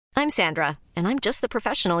I'm Sandra, and I'm just the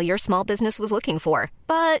professional your small business was looking for.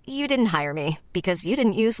 But you didn't hire me because you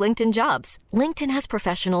didn't use LinkedIn Jobs. LinkedIn has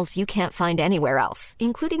professionals you can't find anywhere else,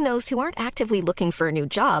 including those who aren't actively looking for a new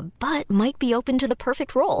job, but might be open to the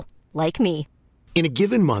perfect role, like me. In a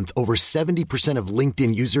given month, over 70% of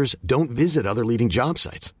LinkedIn users don't visit other leading job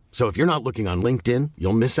sites. So if you're not looking on LinkedIn,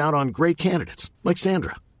 you'll miss out on great candidates like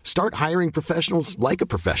Sandra. Start hiring professionals like a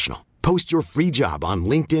professional. Post your free job on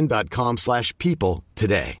linkedin.com/people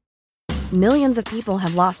today. Millions of people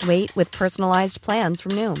have lost weight with personalized plans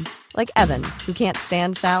from Noom. Like Evan, who can't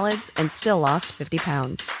stand salads and still lost 50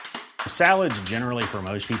 pounds. Salads generally for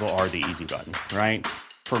most people are the easy button, right?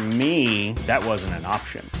 For me, that wasn't an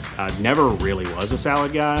option. I never really was a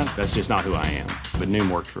salad guy. That's just not who I am. But Noom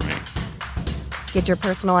worked for me. Get your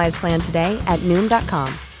personalized plan today at Noom.com.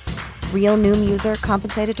 Real Noom user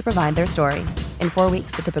compensated to provide their story. In 4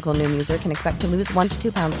 weeks, the typical Noom user can expect to lose 1 to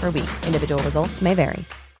 2 pounds per week. Individual results may vary.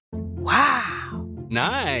 Wow.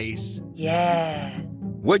 Nice. Yeah.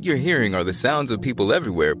 What you're hearing are the sounds of people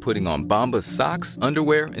everywhere putting on Bombas socks,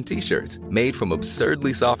 underwear, and T-shirts made from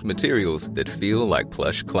absurdly soft materials that feel like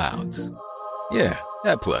plush clouds. Yeah,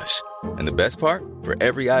 that plush. And the best part? For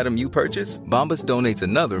every item you purchase, Bombas donates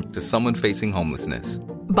another to someone facing homelessness.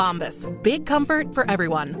 Bombas. Big comfort for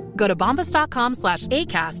everyone. Go to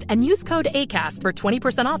bombas.com/ACAST and use code ACAST for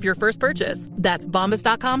 20% off your first purchase. That's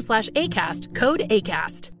bombas.com/ACAST. Code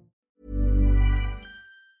ACAST.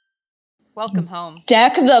 Welcome home.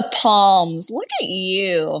 Deck the palms. Look at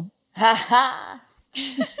you. Ha ha.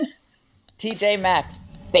 TJ Maxx,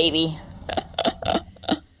 baby.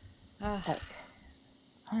 Okay.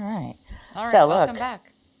 All right. So welcome look.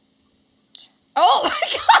 back. Oh my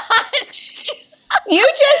God. You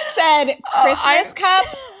just said Christmas cup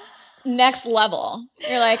next level.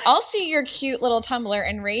 You're like, I'll see your cute little tumbler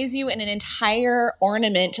and raise you in an entire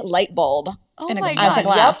ornament light bulb as a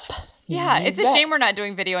glass. Yep. Yeah, it's a shame we're not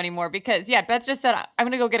doing video anymore because, Beth just said, I'm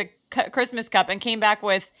going to go get a Christmas cup and came back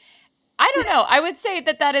with, I don't know, I would say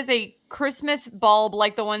that is a Christmas bulb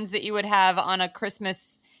like the ones that you would have on a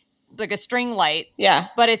Christmas, like a string light. Yeah.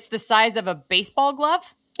 But it's the size of a baseball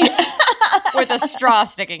glove with a straw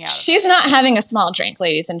sticking out. She's not having a small drink,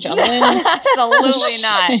 ladies and gentlemen. Absolutely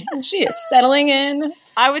not. She is settling in.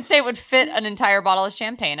 I would say it would fit an entire bottle of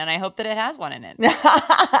champagne, and I hope that it has one in it.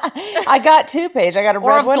 I got 2, Paige. I got a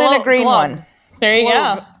red one and a green one. There you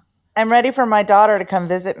go. I'm ready for my daughter to come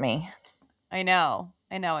visit me. I know.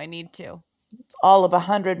 I need to. It's all of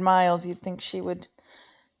 100 miles. You'd think she would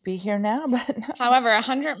be here now, but no. However,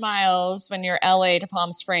 100 miles when you're LA to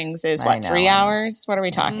Palm Springs is what, 3 hours? What are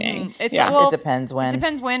we talking? Mm-hmm. It depends when. It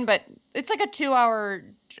depends when, but it's like a 2-hour.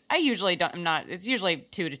 I usually don't. I'm not. It's usually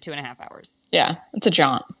 2 to 2.5 hours. Yeah, it's a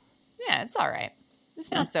jaunt. Yeah, it's all right. It's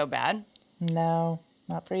not so bad. No,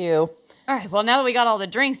 not for you. All right. Well, now that we got all the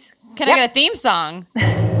drinks, can I get a theme song?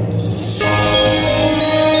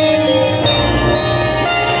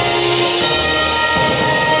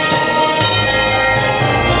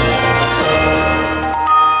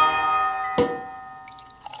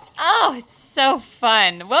 Oh, it's so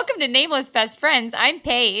fun. Welcome to Nameless Best Friends. I'm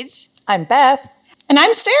Paige. I'm Beth. And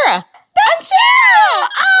I'm Sarah. I'm Sarah!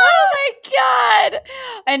 Oh my God.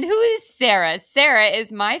 And who is Sarah? Sarah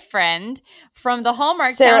is my friend from the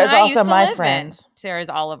Hallmark Sarah town is I also used to my live friend. in. Sarah is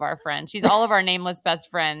all of our friends. She's all of our nameless best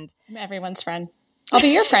friend. I'm everyone's friend. I'll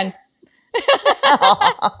be your friend.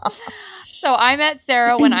 So I met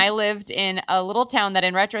Sarah when I lived in a little town that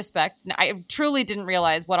in retrospect, I truly didn't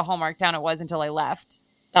realize what a Hallmark town it was until I left.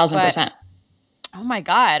 1,000%. Oh my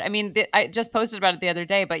God. I mean, I just posted about it the other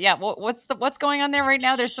day, but yeah, what's going on there right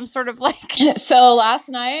now? There's some sort of like. So last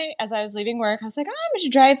night as I was leaving work, I was like, I'm going to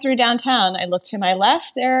drive through downtown. I look to my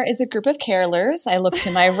left. There is a group of carolers. I look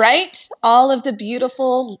to my right. All of the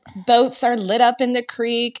beautiful boats are lit up in the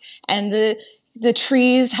creek and the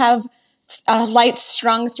trees have lights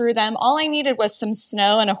strung through them. All I needed was some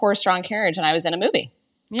snow and a horse-drawn carriage and I was in a movie.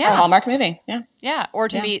 Yeah. A Hallmark movie. Yeah. Yeah. Or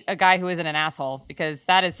to meet a guy who isn't an asshole, because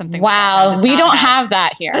that is something. Wow. We don't have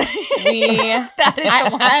that here. That is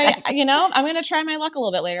the one I'm going to try my luck a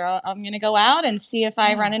little bit later. I'm going to go out and see if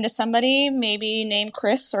I run into somebody, maybe named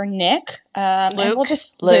Chris or Nick. Luke. And we'll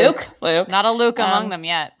just Luke. Not a Luke among them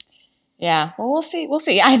yet. Yeah. Well, we'll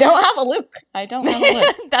see. I don't have a Luke.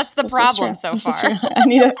 That's the problem so far.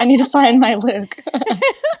 I need to find my Luke.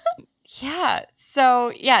 Yeah.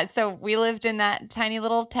 So we lived in that tiny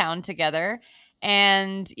little town together.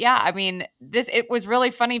 And I mean, it was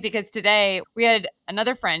really funny because today we had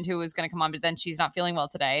another friend who was going to come on, but then she's not feeling well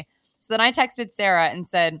today. So then I texted Sarah and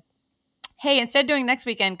said, hey, instead of doing next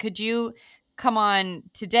weekend, could you come on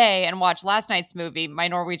today and watch last night's movie, My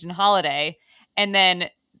Norwegian Holiday? And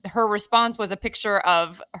then her response was a picture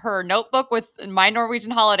of her notebook with My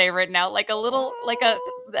Norwegian Holiday written out, like a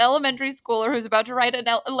elementary schooler who's about to write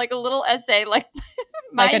a little essay, like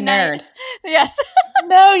like a nerd. Yes.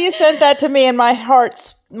 No, you sent that to me, and my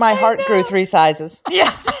heart grew 3 sizes.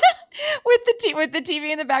 Yes. With the TV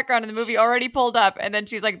in the background and the movie already pulled up. And then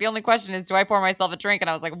she's like, the only question is, do I pour myself a drink? And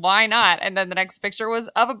I was like, why not? And then the next picture was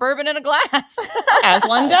of a bourbon in a glass. As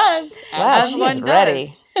one does. Wow, she's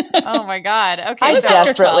ready. Oh my God. Okay. I was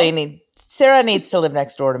desperately Sarah needs to live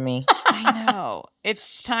next door to me. I know.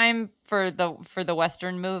 It's time for the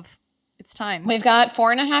Western move. It's time. We've got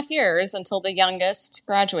 4.5 years until the youngest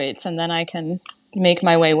graduates, and then I can make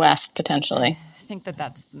my way west potentially. I think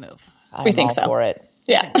that's the move. We think so. For it.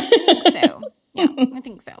 Yeah. I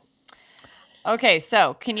think so. Okay,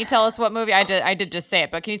 so can you tell us what movie? I did just say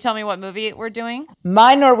it, but can you tell me what movie we're doing?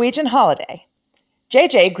 My Norwegian Holiday.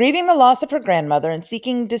 JJ, grieving the loss of her grandmother and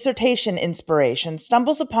seeking dissertation inspiration,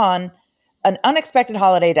 stumbles upon an unexpected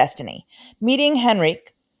holiday destiny. Meeting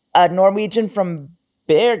Henrik, a Norwegian from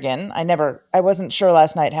Bergen. I wasn't sure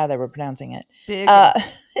last night how they were pronouncing it.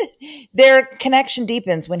 Their connection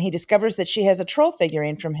deepens when he discovers that she has a troll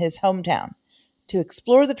figurine from his hometown. To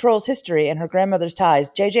explore the troll's history and her grandmother's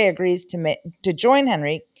ties, JJ agrees to join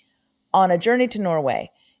Henrik on a journey to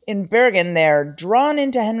Norway. In Bergen, they're drawn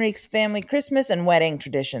into Henrik's family Christmas and wedding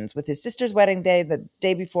traditions, with his sister's wedding day the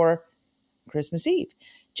day before Christmas Eve.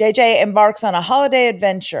 JJ embarks on a holiday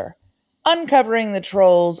adventure, uncovering the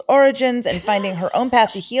troll's origins and finding her own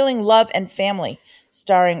path to healing, love, and family.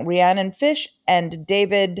 Starring Rhiannon Fish and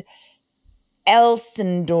David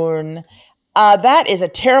Elsendorn. That is a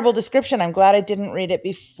terrible description. I'm glad I didn't read it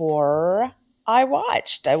before I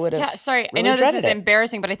watched. I would have. Yeah, sorry. Really I know this is it.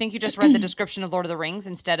 Embarrassing, but I think you just read the description of Lord of the Rings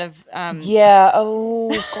instead of. Yeah. Oh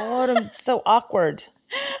God, I'm so awkward.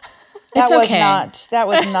 That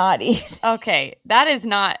was not easy. Okay, that is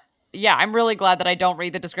not. Yeah, I'm really glad that I don't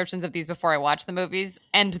read the descriptions of these before I watch the movies,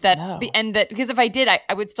 and that because if I did,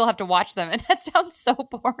 I would still have to watch them, and that sounds so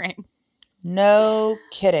boring. No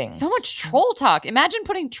kidding. So much troll talk. Imagine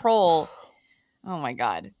putting troll. Oh my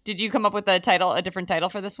God! Did you come up with a different title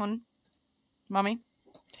for this one, Mommy?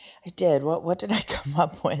 I did. What did I come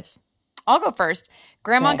up with? I'll go first.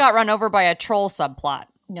 Grandma got run over by a troll subplot.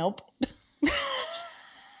 Nope.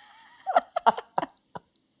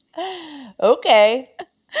 Okay.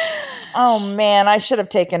 Oh man, I should have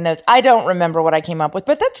taken notes. I don't remember what I came up with,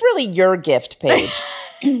 but that's really your gift, Paige.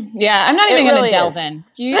 Yeah, I'm not even going to delve in.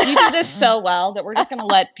 You do this so well that we're just going to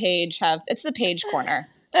let Paige have. It's the Paige corner.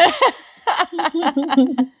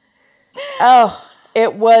 Oh,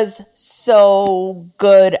 it was so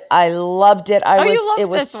good. I loved it. It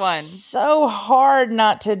was this one. So hard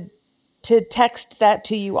not to text that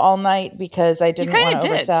to you all night because I didn't want to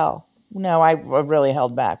oversell. No, I really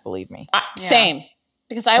held back, believe me. Same.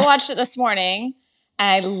 Because I watched it this morning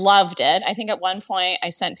and I loved it. I think at one point I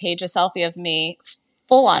sent Paige a selfie of me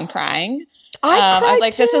full on crying. I was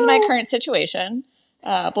like, this is my current situation.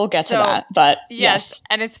 We'll get to that, but yes.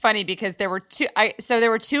 And it's funny because there were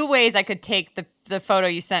two ways I could take the photo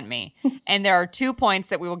you sent me. And there are 2 points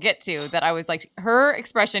that we will get to that I was like, her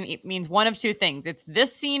expression means one of 2 things. It's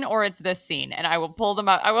this scene or it's this scene. And I will pull them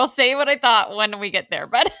up. I will say what I thought when we get there,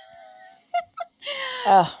 but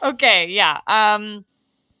okay. Yeah.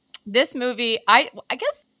 This movie, I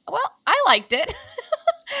guess, well, I liked it.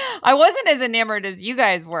 I wasn't as enamored as you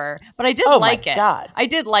guys were, but I did like it. God. I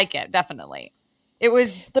did like it, definitely. It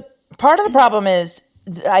was... The part of the problem is,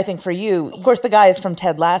 I think for you, of course, the guy is from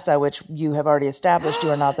Ted Lasso, which you have already established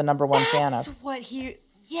you are not the number one fan of. That's what he...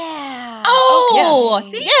 Yeah. Oh,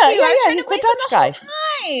 thank you. I was trying to the place Dutch the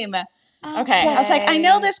whole time. Okay. I was like, I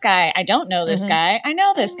know this guy. I don't know this guy. I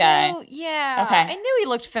know this guy. Yeah. Okay. I knew he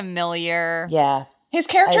looked familiar. Yeah. His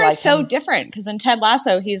character is so different because in Ted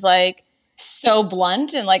Lasso, he's like so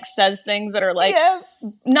blunt and like says things that are like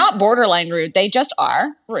not borderline rude. They just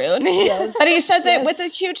are rude. Yes. But he says it with a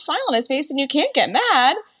huge smile on his face and you can't get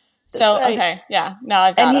mad. So, okay. Yeah. Now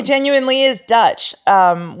I've got him. And he genuinely is Dutch,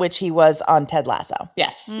 which he was on Ted Lasso.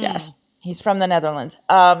 Yes. Yes. He's from the Netherlands.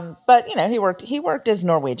 But, you know, he worked as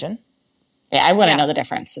Norwegian. Yeah, I wouldn't know the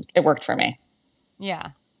difference. It worked for me.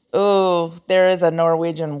 Yeah. Oh, there is a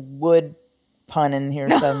Norwegian wood pun in here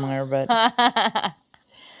somewhere, but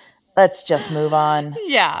let's just move on.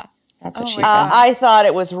 Yeah. That's what she said. I thought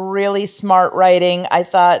it was really smart writing. I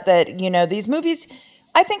thought that, you know, these movies,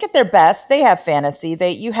 I think at their best, they have fantasy.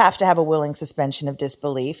 You have to have a willing suspension of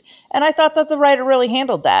disbelief. And I thought that the writer really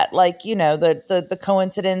handled that. Like, you know, the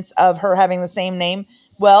coincidence of her having the same name.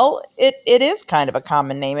 Well, it is kind of a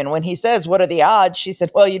common name. And when he says, what are the odds? She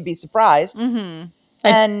said, well, you'd be surprised. Mm-hmm.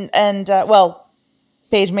 And well,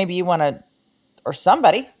 Paige, maybe you want to or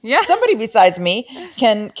somebody besides me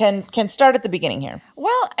can start at the beginning here.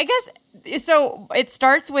 Well, I guess so. It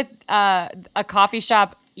starts with a coffee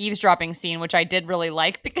shop eavesdropping scene, which I did really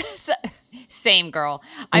like because same girl.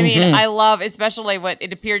 I mean, I love especially what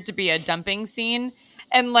it appeared to be a dumping scene.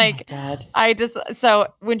 And like, so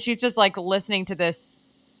when she's just like listening to this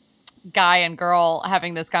guy and girl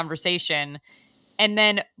having this conversation, and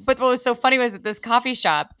then, but what was so funny was at this coffee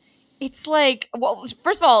shop, it's like, well,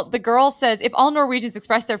 first of all, the girl says, if all Norwegians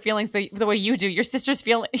express their feelings the way you do, your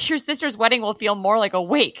sister's wedding will feel more like a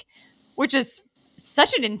wake, which is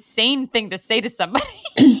such an insane thing to say to somebody.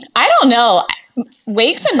 I don't know.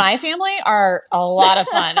 Wakes in my family are a lot of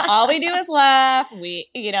fun. All we do is laugh.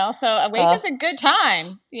 So a wake is a good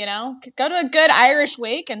time, go to a good Irish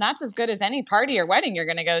wake, and that's as good as any party or wedding you're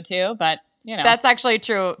going to go to. But, that's actually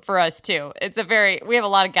true for us too. We have a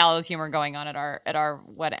lot of gallows humor going on at our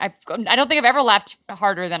wedding. I don't think I've ever laughed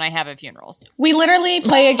harder than I have at funerals. We literally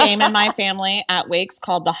play a game in my family at wakes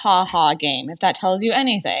called the ha-ha game, if that tells you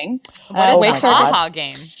anything. What is the ha-ha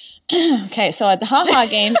game? Okay, so at the ha-ha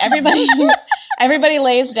game, everybody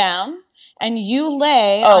lays down, and you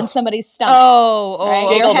lay on somebody's stomach.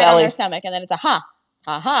 Right? Your head on their stomach, and then it's a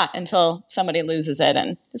ha-ha, until somebody loses it,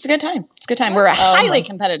 and it's a good time. It's a good time. We're a highly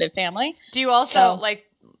competitive family. Do you also,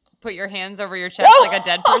 put your hands over your chest like a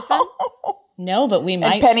dead person? No, but we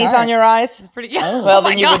might and pennies start. on your eyes? Well,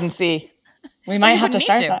 then you wouldn't see. We might have to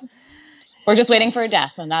start that. We're just waiting for a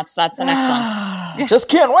death, and that's the next one. Just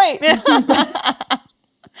can't wait.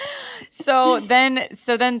 So then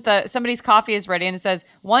somebody's coffee is ready and it says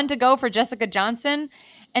 1 to go for Jessica Johnson.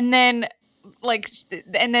 And then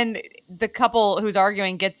the couple who's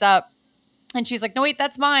arguing gets up and she's like, no, wait,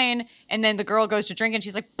 that's mine. And then the girl goes to drink and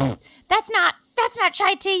she's like, that's not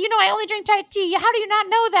chai tea. I only drink chai tea. How do you not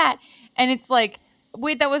know that? And it's like,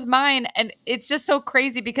 wait, that was mine. And it's just so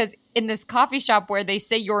crazy because in this coffee shop where they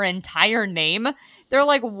say your entire name, they're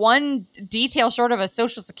like one detail short of a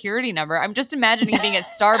social security number. I'm just imagining being at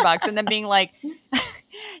Starbucks and then being like,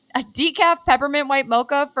 a decaf peppermint white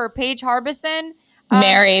mocha for Paige Harbison.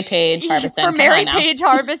 Mary Paige Harbison. For Mary Paige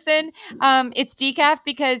Harbison. It's decaf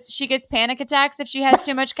because she gets panic attacks if she has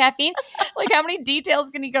too much caffeine. Like, how many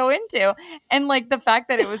details can you go into? And like the fact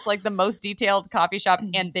that it was like the most detailed coffee shop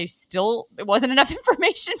and it wasn't enough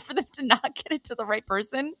information for them to not get it to the right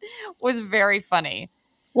person was very funny.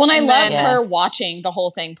 Well, and I loved her watching the whole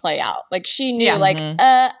thing play out. Like, she knew,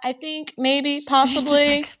 I think, maybe,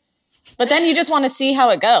 possibly. But then you just want to see how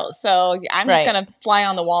it goes. So I'm just going to fly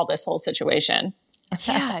on the wall this whole situation.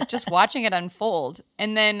 Yeah, just watching it unfold.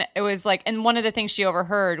 And then it was like, and one of the things she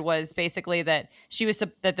overheard was basically that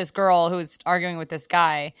that this girl who was arguing with this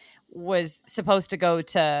guy was supposed to go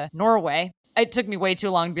to Norway. It took me way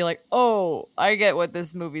too long to be like, oh, I get what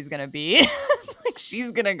this movie's going to be. Like,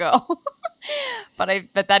 she's going to go.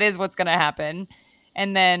 But that is what's going to happen.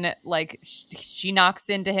 And then like she knocks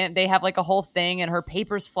into him. They have like a whole thing and her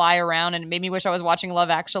papers fly around and it made me wish I was watching Love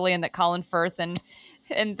Actually and that Colin Firth and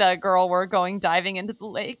the girl were diving into the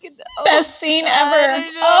lake. And, best scene ever.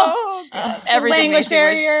 Language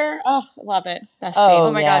barrier. I love it. Best scene.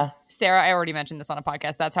 Oh my God. Sarah, I already mentioned this on a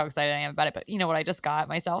podcast. That's how excited I am about it. But you know what I just got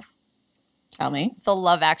myself? Tell me. The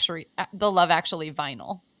Love Actually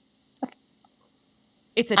vinyl.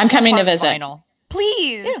 It's a I'm coming to visit. Vinyl.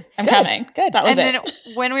 Please. Yeah, I'm coming. Good. That was it. And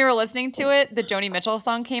then when we were listening to it, the Joni Mitchell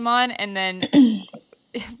song came on, and then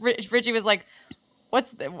Richie was like, what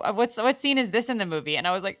scene is this in the movie? And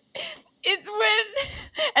I was like, it's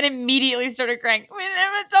when, and immediately started crying. When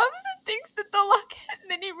Emma Thompson thinks that the locket,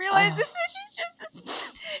 and then he realizes that she's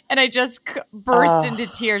just, and I just burst into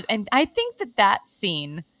tears. And I think that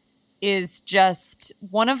scene is just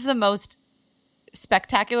one of the most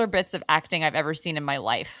spectacular bits of acting I've ever seen in my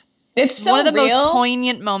life. It's so one of the real. most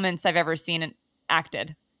poignant moments I've ever seen and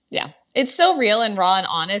acted. Yeah, it's so real and raw and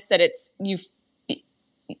honest that it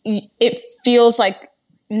feels like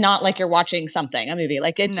not like you're watching a movie.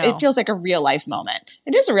 Like it feels like a real life moment.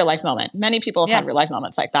 It is a real life moment. Many people have had real life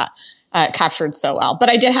moments like that captured so well. But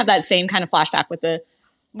I did have that same kind of flashback with the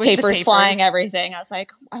papers flying, everything. I was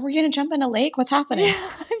like, are we going to jump in a lake? What's happening? Yeah,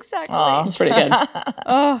 exactly. It's pretty good.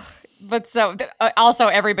 But so also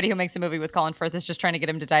everybody who makes a movie with Colin Firth is just trying to get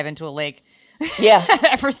him to dive into a lake. Yeah.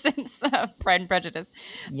 Ever since Pride and Prejudice.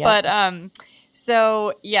 Yep. But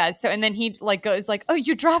so and then he like goes like, oh,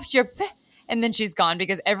 you dropped your and then she's gone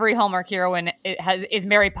because every Hallmark heroine is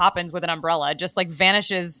Mary Poppins with an umbrella, just like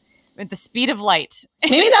vanishes at the speed of light.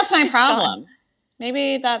 Maybe that's my problem. Gone.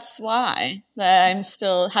 Maybe that's why that I'm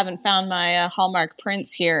still haven't found my Hallmark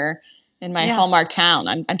prince here in my Hallmark town.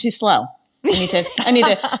 I'm too slow. I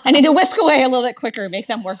need to whisk away a little bit quicker, make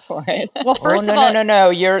them work for it. Well, first of all,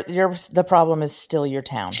 no. The problem is still your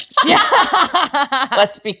town. Yeah.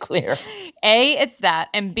 Let's be clear. A, it's that,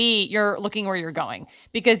 and B, you're looking where you're going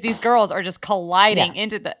because these girls are just colliding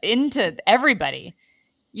into everybody.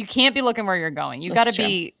 You can't be looking where you're going. You got to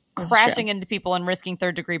be crashing into people and risking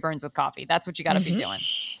third-degree burns with coffee. That's what you got to be doing.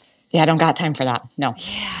 Yeah, I don't got time for that. No.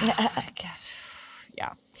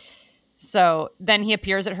 Yeah. So then he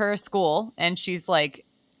appears at her school, and she's like,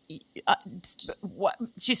 what?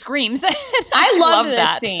 She screams. I loved this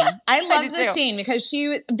that scene. I loved this scene because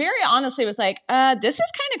she very honestly was like, this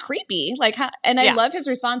is kind of creepy. Like, I love his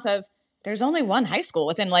response of, there's only one high school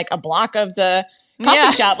within like a block of the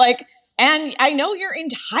coffee shop. Like, and I know your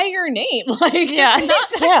entire name. Like,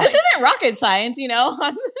 this isn't rocket science, you know?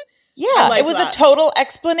 It was a total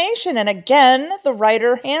explanation. And again, the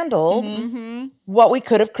writer handled what we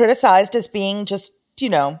could have criticized as being just,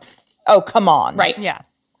 oh, come on. Right. Yeah.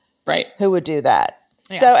 Right. Who would do that?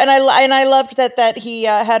 Yeah. So, and I loved that he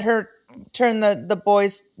had her turn the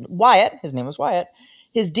boy's, Wyatt, his name was Wyatt,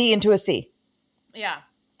 his D into a C. Yeah.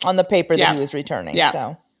 On the paper that he was returning. Yeah.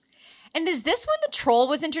 So. And is this when the troll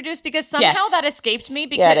was introduced? Because somehow that escaped me.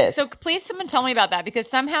 Because, yeah, it is. So please someone tell me about that. Because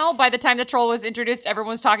somehow by the time the troll was introduced, everyone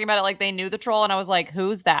was talking about it like they knew the troll. And I was like,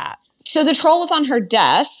 who's that? So the troll was on her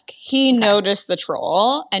desk. He noticed the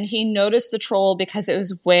troll. And he noticed the troll because it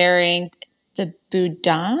was wearing the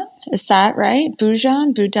boudin. Is that right?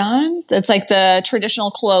 Boudin? It's like the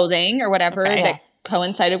traditional clothing or whatever that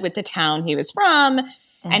coincided with the town he was from.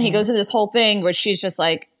 And he goes to this whole thing where she's just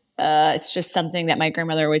like, it's just something that my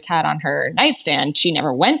grandmother always had on her nightstand. She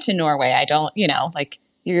never went to Norway. I don't, like,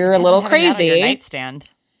 you're a little crazy. Your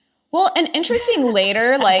nightstand. Well, and interesting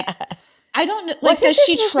later, like, I don't know, like, does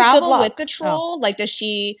she travel with the troll? Like, does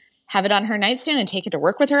she have it on her nightstand and take it to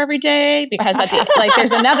work with her every day? Because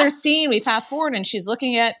there's another scene, we fast forward and she's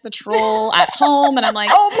looking at the troll at home and I'm like,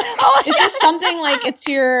 is this something like it's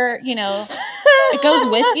your, it goes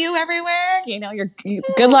with you everywhere? Your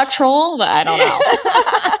good luck troll? But I don't know.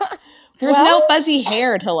 There's no fuzzy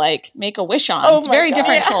hair to like make a wish on. It's a very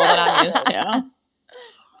different troll that I'm used to.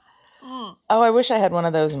 Oh, I wish I had one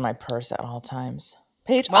of those in my purse at all times.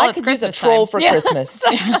 Paige, well, I could use a troll for Christmas.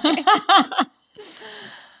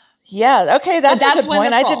 Yeah, okay, that's a good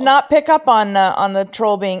point. I did not pick up on the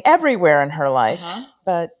troll being everywhere in her life,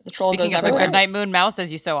 but the troll goes everywhere. everywhere. The Goodnight Moon Mouse,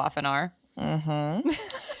 as you so often are. Mm-hmm.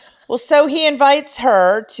 Well, so he invites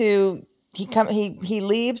her to. He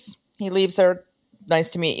leaves her.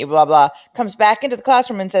 Nice to meet you. Blah blah. Comes back into the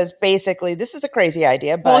classroom and says, basically, this is a crazy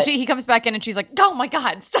idea. But he comes back in and she's like, "Oh my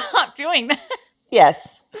God, stop doing that."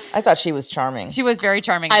 Yes, I thought she was charming. She was very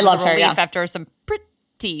charming. I loved her. Yeah. After some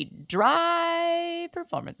pretty dry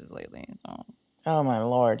performances lately. So. Oh my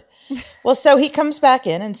Lord. Well, so he comes back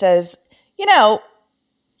in and says,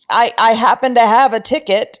 I happen to have a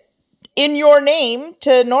ticket in your name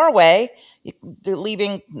to Norway,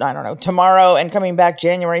 leaving, I don't know, tomorrow and coming back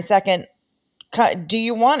January 2nd. Do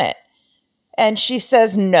you want it? And she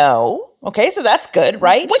says no. Okay, so that's good,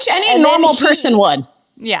 right? Which any normal person would.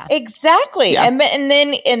 Yeah. Exactly. Yeah. And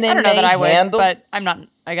then I don't know that I would, but I'm not.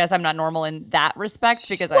 I guess I'm not normal in that respect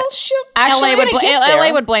because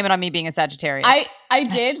LA would blame it on me being a Sagittarius. I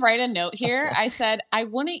did write a note here. I said I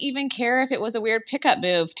wouldn't even care if it was a weird pickup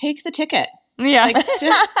move. Take the ticket. Yeah. Like,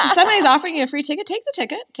 just somebody's offering you a free ticket. Take the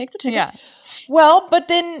ticket. Take the ticket. Yeah. Well, but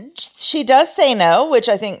then she does say no, which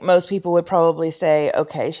I think most people would probably say,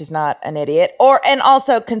 okay, she's not an idiot, and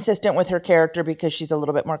also consistent with her character because she's a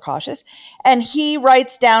little bit more cautious. And he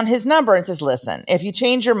writes down his number and says, listen, if you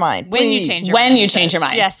change your mind, when you change your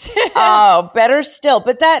mind. Yes. Oh, better still.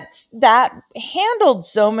 But that handled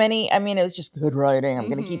so many, I mean, it was just good writing. I'm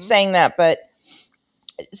going to keep saying that. But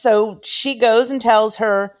so she goes and tells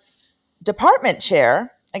her department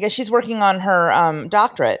chair, I guess she's working on her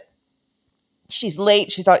doctorate. She's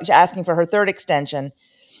late. She's asking for her third extension.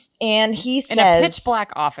 And he says... In a pitch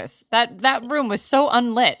black office. That room was so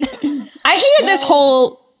unlit. I hated this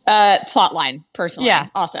whole plot line, personally. Yeah.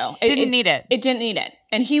 Also. It didn't need it. It didn't need it.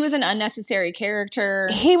 And he was an unnecessary character.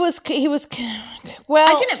 He was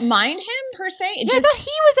well... I didn't mind him, per se. I thought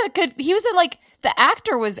he was the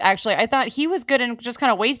actor was actually, I thought he was good and just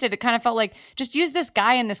kind of wasted. It kind of felt like just use this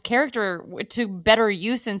guy and this character to better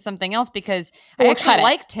use in something else because I actually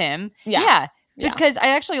liked him. Yeah. Because I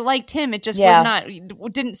actually liked him. It just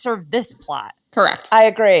didn't serve this plot. Correct. I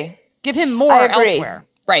agree. Give him more elsewhere.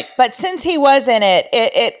 Right. But since he was in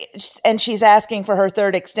it, and she's asking for her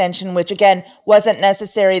third extension, which again wasn't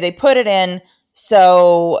necessary. They put it in.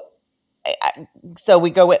 So we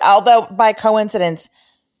go with, although by coincidence,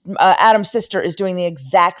 Adam's sister is doing the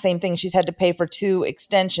exact same thing. She's had to pay for 2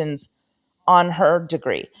 extensions on her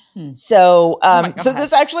degree. So, so God.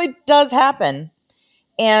 this actually does happen.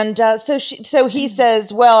 And so he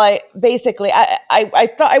says, well, I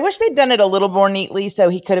thought, I wish they'd done it a little more neatly. So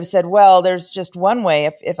he could have said, well, there's just one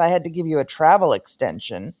way if I had to give you a travel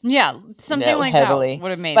extension. Yeah, something like heavily. that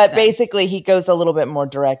would have made But sense. basically he goes a little bit more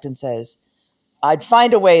direct and says, I'd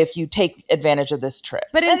find a way if you take advantage of this trip.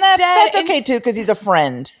 But and instead, that's okay too, because he's a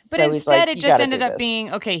friend. But so instead, he's like, it you just gotta ended do up this.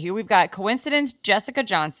 being, okay, here we've got coincidence, Jessica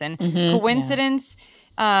Johnson, coincidence,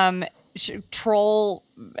 troll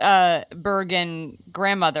Bergen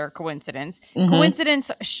grandmother coincidence. Coincidence,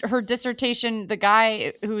 her dissertation, the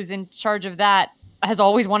guy who's in charge of that has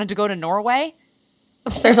always wanted to go to Norway.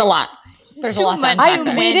 There's a lot. There's a lot to unpack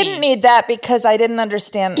there. We didn't need that because I didn't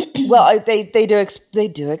understand. Well, they do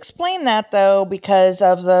explain that though because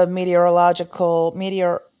of the meteorological.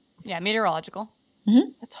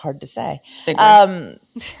 That's hard to say. It's a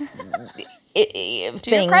big word.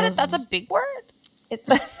 To your credit, that's a big word. It's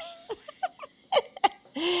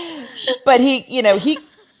but he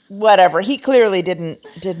clearly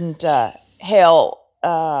didn't hail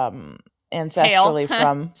ancestrally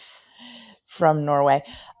from Norway.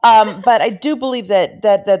 But I do believe that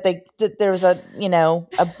there's a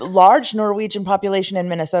large Norwegian population in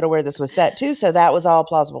Minnesota where this was set too, so that was all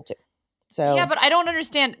plausible too. So yeah, but I don't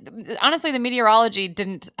understand. Honestly, the meteorology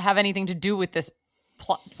didn't have anything to do with this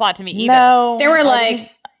plot to me either. No, there were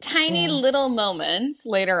like tiny little moments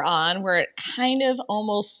later on where it kind of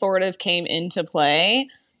almost sort of came into play.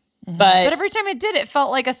 But every time it did, it felt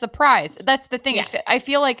like a surprise. That's the thing. Yeah. I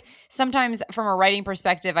feel like sometimes from a writing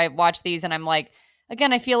perspective, I watch these and I'm like,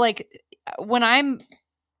 again, I feel like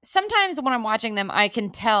sometimes when I'm watching them, I can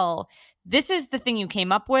tell this is the thing you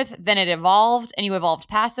came up with, then it evolved and you evolved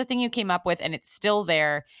past the thing you came up with and it's still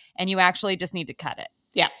there and you actually just need to cut it.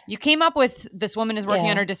 Yeah. You came up with this woman is working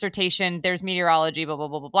on her dissertation, there's meteorology, blah, blah,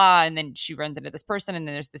 blah, blah, blah. And then she runs into this person and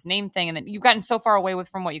then there's this name thing. And then you've gotten so far away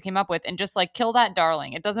from what you came up with and just like kill that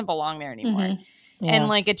darling. It doesn't belong there anymore. And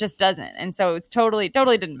like, it just doesn't. And so it's totally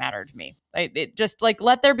didn't matter to me. It just like,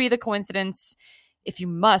 let there be the coincidence if you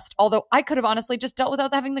must. Although I could have honestly just dealt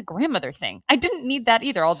without having the grandmother thing. I didn't need that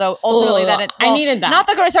either. Although ultimately I needed that. Not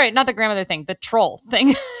the grandmother thing, the troll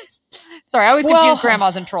thing. Sorry, I always confuse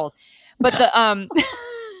grandmas and trolls. But the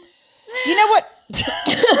you know what?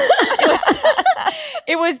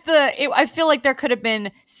 I feel like there could have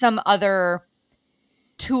been some other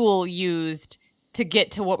tool used to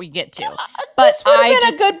get to what we get to. But this would have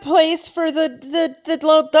been a good place for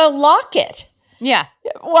the locket. Yeah.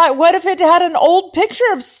 What if it had an old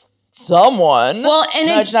picture of someone? Well, and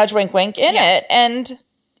nudge, nudge, wink, wink in it, and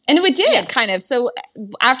it did kind of. So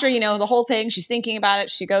after the whole thing, she's thinking about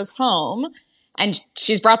it. She goes home. And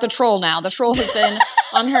she's brought the troll now. The troll has been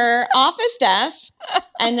on her office desk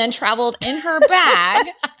and then traveled in her bag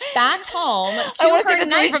back home to her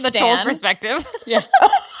nightstand. From the troll's perspective. Yeah.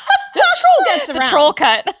 This troll gets around. The troll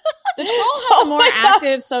cut. The troll has a more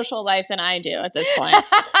active social life than I do at this point.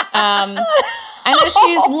 And as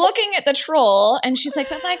she's looking at the troll and she's like,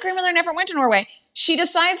 but my grandmother never went to Norway. She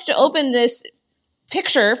decides to open this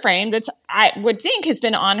picture frame that's, I would think, has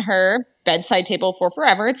been on her bedside table for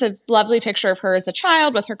forever. It's a lovely picture of her as a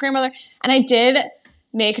child with her grandmother. And I did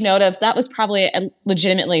make note of that was probably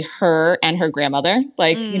legitimately her and her grandmother.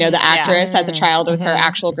 Like, the actress as a child with her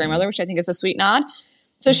actual grandmother, which I think is a sweet nod.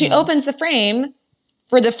 So she opens the frame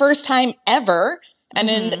for the first time ever. And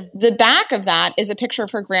in the back of that is a picture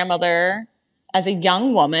of her grandmother as a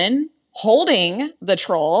young woman holding the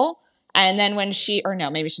troll. And then when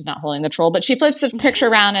maybe she's not holding the troll, but she flips the picture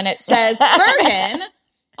around and it says Bergen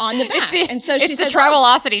on the back. And so she says, the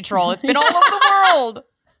Travelocity troll. It's been all over the world.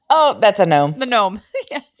 Oh, that's a gnome. The gnome.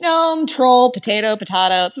 Yes. Gnome, troll, potato.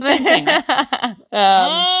 It's the same thing.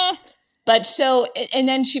 But so, and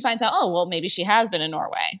then she finds out, maybe she has been in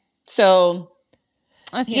Norway. So,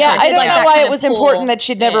 I don't know why it was important that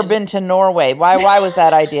she'd never been to Norway. Why was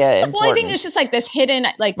that idea important? Well, I think it's just like this hidden,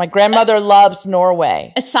 like my grandmother loved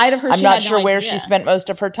Norway. A side of her. I'm not sure where she spent most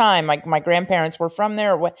of her time. My grandparents were from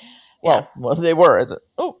there. Well, they were. Is it?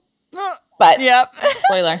 Oh, but yep.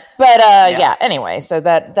 Spoiler. But Anyway, so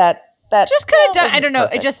that just could have done. I don't know.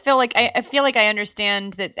 Perfect. I just feel like I feel like I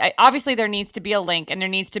understand that. Obviously, there needs to be a link, and there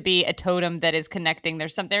needs to be a totem that is connecting. There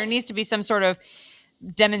needs to be some sort of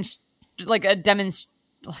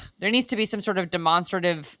there needs to be some sort of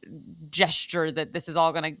demonstrative gesture that this is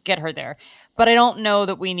all going to get her there. But I don't know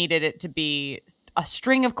that we needed it to be a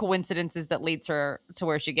string of coincidences that leads her to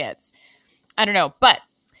where she gets. I don't know, but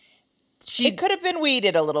it could have been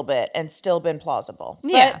weeded a little bit and still been plausible.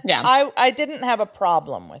 Yeah. But I didn't have a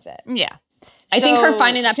problem with it. Yeah. I think her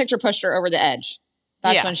finding that picture pushed her over the edge.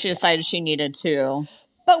 That's when she decided she needed to.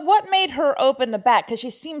 But what made her open the back? Because she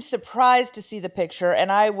seemed surprised to see the picture, and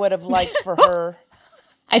I would have liked for her.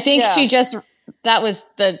 I think that was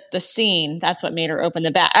the scene. That's what made her open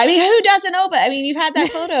the back. I mean, who doesn't open? I mean, you've had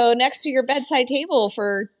that photo next to your bedside table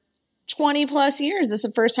for 20 plus years. This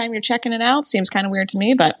is the first time you're checking it out. Seems kind of weird to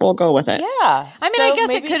me, but we'll go with it. Yeah. I mean, I guess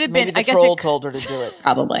it could have been. Maybe the troll told her to do it.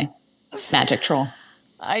 Probably. Magic troll.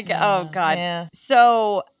 Oh, God. Yeah.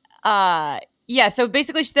 So, so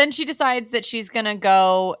basically then she decides that she's going to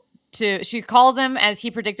go she calls him as he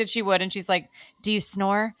predicted she would. And she's like, do you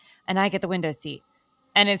snore? And I get the window seat.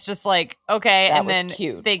 And it's just like, okay. That and was then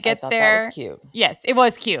cute. they get there. That was cute. Yes, it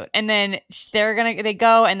was cute. And then they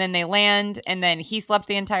go and then they land and then he slept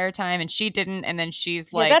the entire time and she didn't. And then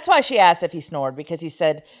she's like, that's why she asked if he snored, because he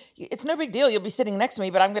said, it's no big deal. You'll be sitting next to me,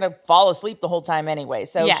 but I'm going to fall asleep the wole time anyway.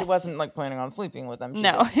 So she wasn't like planning on sleeping with him.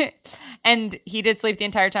 No. And he did sleep the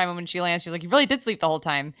entire time. And when she lands, she's like, you really did sleep the whole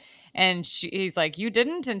time. And he's like, you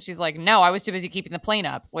didn't? And she's like, no, I was too busy keeping the plane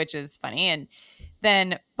up, which is funny. And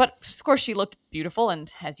then, but of course she looked beautiful and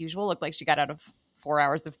as usual, looked like she got out of 4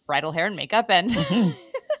 hours of bridal hair and makeup. And,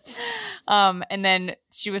 and then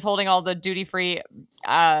she was holding all the duty-free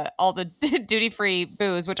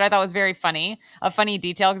booze, which I thought was very funny, a funny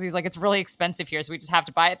detail. Cause he's like, it's really expensive here. So we just have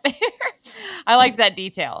to buy it there. I liked that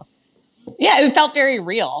detail. Yeah, it felt very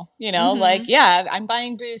real, like, yeah, I'm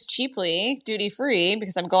buying booze cheaply, duty free,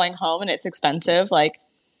 because I'm going home and it's expensive. Like,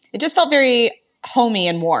 it just felt very homey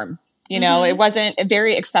and warm, it wasn't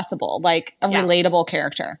very accessible, like a relatable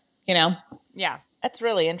character, Yeah. That's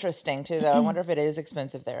really interesting too, though. I wonder if it is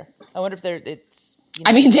expensive there. I wonder if it's...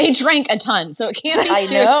 I mean, they drank a ton, so it can't be too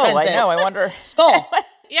expensive. I know. I wonder... Skull.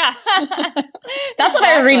 Yeah. That's what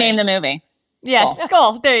I would rename the movie. Yes,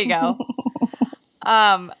 Skull. There you go.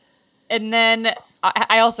 And then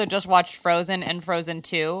I also just watched Frozen and Frozen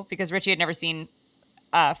 2 because Richie had never seen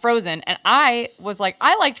Frozen. And I was like,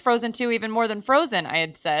 I liked Frozen 2 even more than Frozen, I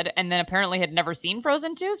had said. And then apparently had never seen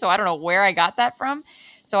Frozen 2. So I don't know where I got that from.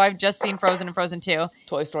 So I've just seen Frozen and Frozen 2.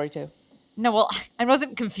 Toy Story 2. No, well, I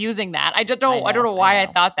wasn't confusing that. I don't know why I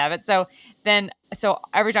thought that. But so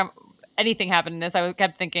every time anything happened in this, I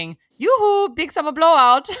kept thinking, yoo-hoo, big summer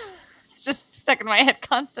blowout. It's just stuck in my head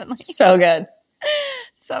constantly. So good.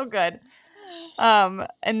 So good.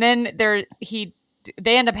 And then they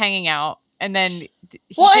end up hanging out, and then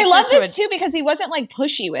I love this too because he wasn't like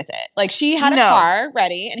pushy with it. Like she had a car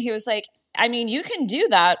ready, and he was like, "I mean, you can do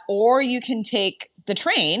that, or you can take the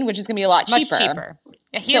train, which is going to be a lot cheaper." Much cheaper.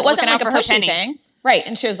 Yeah, so it wasn't like a pushy thing, right?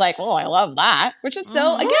 And she was like, "Well, I love that," which is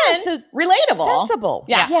so relatable, sensible.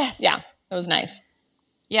 Yeah, yes, yeah, it was nice.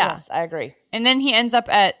 Yeah, yes, I agree. And then he ends up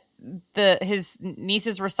at his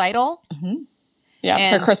niece's recital. Mm-hmm.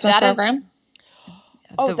 Yeah, her Christmas program.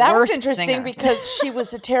 That was interesting because she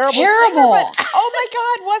was a terrible singer. But, oh my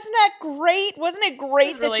God, wasn't that great? Wasn't it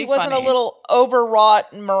great that she wasn't a little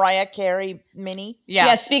overwrought Mariah Carey mini?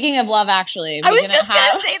 Yeah. Speaking of Love Actually, I was just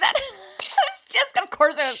going to say that. Of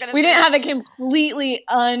course I was going to say we didn't have a completely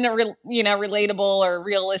relatable or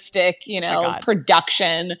realistic,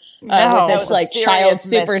 production with this like child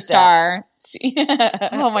superstar.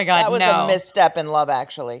 Oh my God, that was a misstep in Love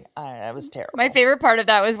Actually. That was terrible. My favorite part of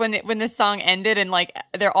that was when this song ended and like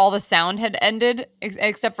all the sound had ended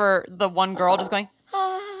except for the one girl just going.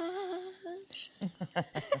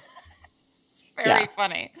 Very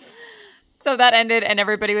funny. So that ended and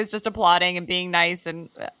everybody was just applauding and being nice and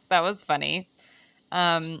that was funny.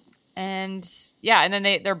 And then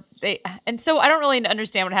so I don't really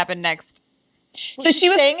understand what happened next. So she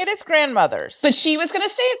was staying at his grandmother's. But she was going to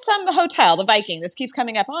stay at some hotel, the Viking. This keeps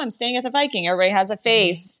coming up. Oh, I'm staying at the Viking. Everybody has a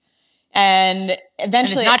face. And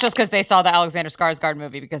eventually... And it's not just because they saw the Alexander Skarsgård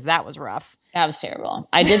movie, because that was rough. That was terrible.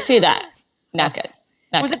 I did see that. Not good.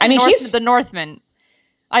 Was it the Northman?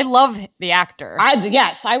 I love the actor.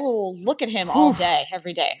 Yes, I will look at him all day,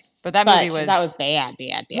 every day. But that movie was bad.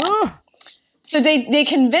 So they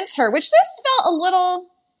convince her, which this felt a little...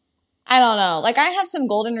 I don't know. Like, I have some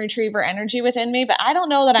golden retriever energy within me, but I don't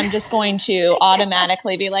know that I'm just going to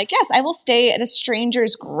automatically be like, yes, I will stay at a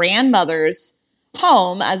stranger's grandmother's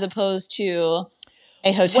home as opposed to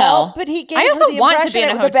a hotel. Well, but he gave her the impression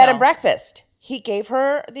it was a bed and breakfast. He gave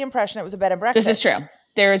her the impression it was a bed and breakfast. This is true.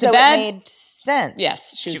 There is a bed. It made sense.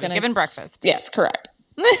 Yes. She was given breakfast. Yes, correct.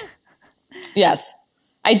 Yes.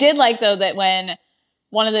 I did like, though, that when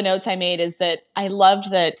one of the notes I made is that I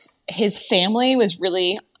loved that his family was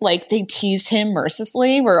really... like they teased him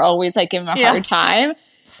mercilessly. We're always like giving him a hard time.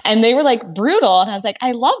 And they were like brutal. And I was like,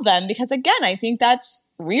 I love them because again, I think that's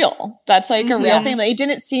real. That's like a real thing. Like, it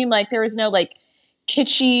didn't seem like there was no like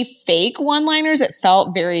kitschy fake one-liners. It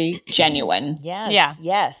felt very genuine.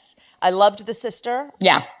 Yes. I loved the sister.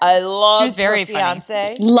 Yeah. I loved She was very her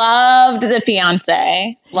fiance. Loved the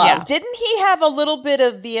fiance. Loved. Yeah. Didn't he have a little bit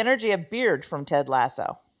of the energy of Beard from Ted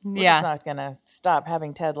Lasso? We're just not going to stop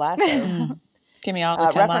having Ted Lasso. Give me all the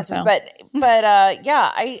Ted references. Lasso. But I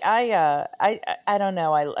don't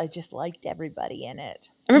know. I just liked everybody in it.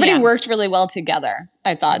 Everybody worked really well together.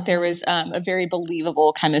 I thought there was a very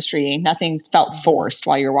believable chemistry. Nothing felt forced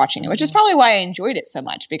while you're watching it, which is probably why I enjoyed it so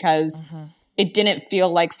much, because it didn't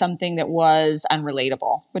feel like something that was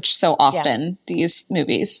unrelatable, which so often these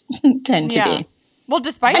movies tend to be. Well,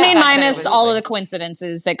 despite minus all of the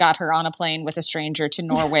coincidences that got her on a plane with a stranger to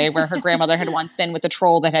Norway, where her grandmother had once been with a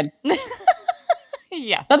troll that had.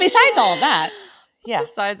 Yeah. But besides all of that. Yeah.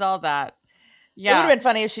 Besides all that. Yeah. It would have been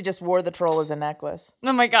funny if she just wore the troll as a necklace.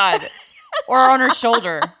 Oh my God. Or on her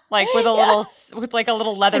shoulder, like with a little, with like a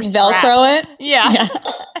little leather strap. Velcro it? Yeah.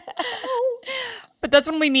 But that's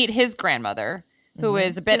when we meet his grandmother, who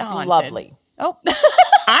is a bit haunted. Lovely. Oh.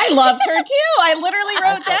 I loved her too. I literally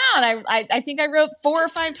wrote down. I think I wrote 4 or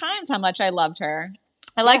 5 times how much I loved her.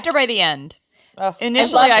 I liked her by the end. Oh,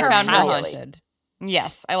 Initially, I found her house. haunted.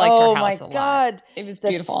 Yes, I liked her house a lot. Oh my God. It was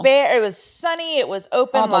beautiful. It was sunny. It was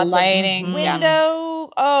open. All the lots lighting. Of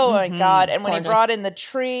window. Oh my God. And when Gorgeous. he brought in the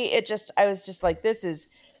tree, I was just like, this is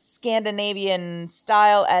Scandinavian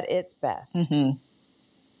style at its best.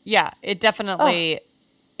 Yeah, it definitely,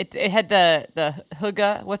 it had the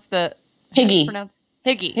hygge. What's the? Hygge.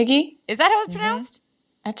 Hygge. Hygge? Is that how it's pronounced?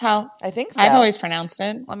 That's how I think so. I've always pronounced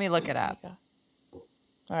it. Let me look it up. All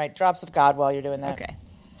right. Drops of God while you're doing that. Okay.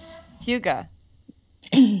 Hygge.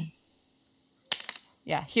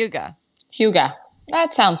 Yeah, Hygge. Hygge.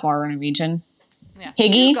 That sounds more Norwegian. Yeah.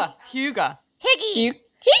 Hygge? Hygge. Hygge. Hygge?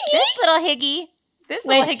 This little Hygge. This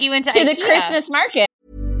little Hygge went to the IKEA. Christmas market.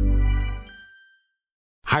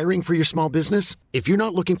 Hiring for your small business? If you're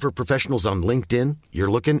not looking for professionals on LinkedIn, you're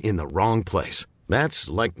looking in the wrong place. That's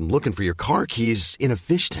like looking for your car keys in a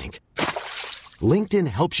fish tank. LinkedIn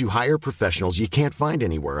helps you hire professionals you can't find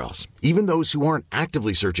anywhere else, even those who aren't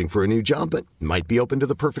actively searching for a new job but might be open to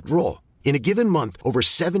the perfect role. In a given month, over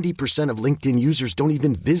 70% of LinkedIn users don't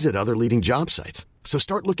even visit other leading job sites. So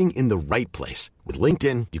start looking in the right place. With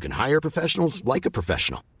LinkedIn, you can hire professionals like a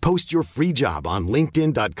professional. Post your free job on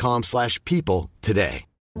linkedin.com/people today.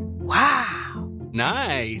 Wow.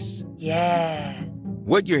 Nice. Yeah.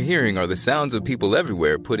 What you're hearing are the sounds of people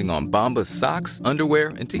everywhere putting on Bombas socks, underwear,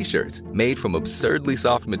 and T-shirts made from absurdly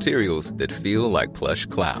soft materials that feel like plush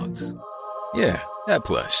clouds. Yeah, that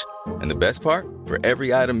plush. And the best part? For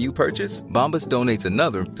every item you purchase, Bombas donates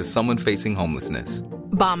another to someone facing homelessness.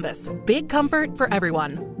 Bombas. Big comfort for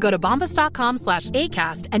everyone. Go to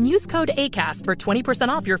bombas.com/ACAST and use code ACAST for 20%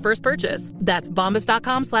 off your first purchase. That's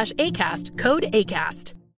bombas.com/ACAST. Code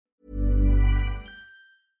ACAST.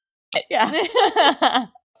 Yeah.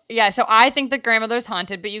 Yeah, so I think the grandmother's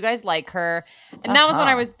haunted, but you guys like her. And that was when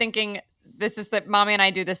I was thinking, this is that Mommy and I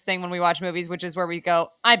do this thing when we watch movies, which is where we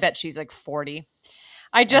go, I bet she's like 40.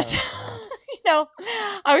 I just, I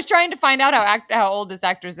was trying to find out how old this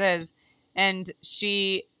actress is. And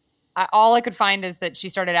all I could find is that she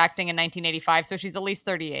started acting in 1985, so she's at least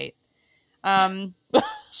 38.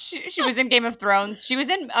 She was in Game of Thrones. She was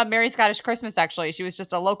in Merry Scottish Christmas, actually. She was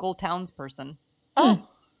just a local townsperson. Oh.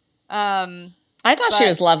 I thought she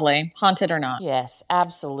was lovely, haunted or not. Yes, I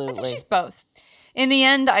absolutely. think she's both. In the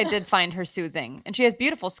end, I did find her soothing, and she has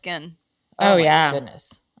beautiful skin. Oh my yeah.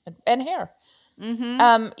 goodness. And hair.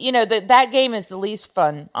 That game is the least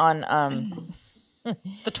fun on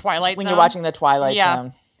The Twilight when Zone. you're watching the Twilight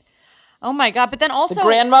Zone. Oh my God! But then also The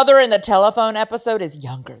grandmother in the telephone episode is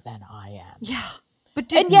younger than I am. Yeah,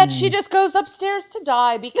 but And yet she just goes upstairs to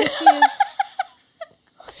die because she is.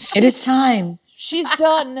 It is time. She's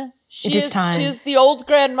done. It is time. She is the old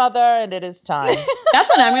grandmother, and it is time. That's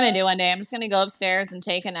what I'm going to do one day. I'm just going to go upstairs and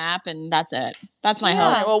take a nap, and that's it. That's my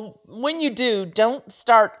hope. Well, when you do, don't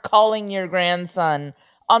start calling your grandson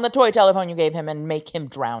on the toy telephone you gave him and make him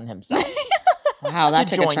drown himself. Wow, that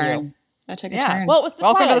took a join turn. you. That took a turn. Well, it was the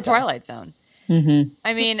welcome to the Twilight Zone. Twilight Zone.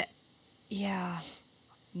 I mean, yeah,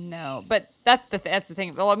 no, but that's the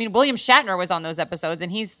thing. Well, I mean, William Shatner was on those episodes,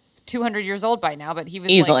 and he's 200 years old by now. But he was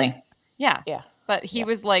easily. Like, yeah. But he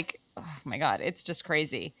was like, oh my God, it's just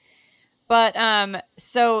crazy. But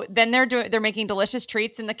so then they're making delicious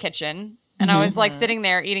treats in the kitchen, and I was like sitting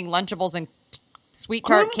there eating Lunchables and sweet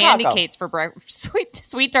tart candy canes for breakfast.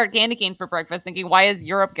 Sweet tart candy canes for breakfast, thinking, why does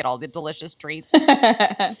Europe get all the delicious treats? Do you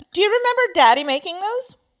remember Daddy making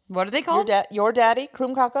those? What are they called? Your daddy,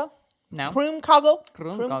 Kroomkako? No.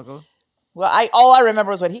 Kroomkogel? Well, all I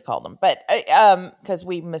remember was what he called them, but because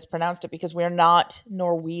we mispronounced it because we're not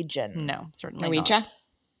Norwegian. No, certainly Norwegia? not.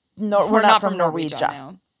 No, we're not from Norwegia.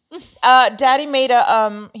 No. Daddy made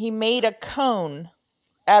a cone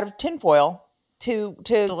out of tinfoil to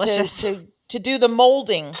do the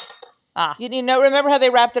molding. You know, remember how they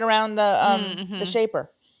wrapped it around the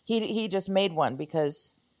shaper? He just made one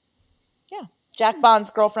because, Jack Bond's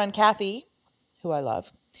girlfriend Kathy, who I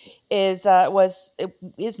love, is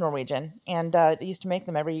Norwegian and used to make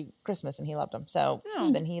them every Christmas, and he loved them. So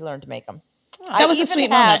then he learned to make them. That was a sweet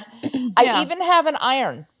moment. I even have an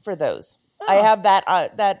iron for those. I have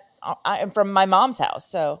that from my mom's house.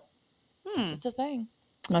 So it's a thing.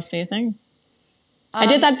 Must be a thing. I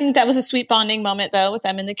think that was a sweet bonding moment, though, with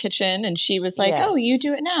them in the kitchen. And she was like, oh, you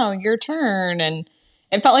do it now, your turn. And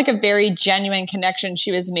it felt like a very genuine connection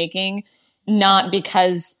she was making, not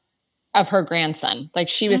because of her grandson. Like,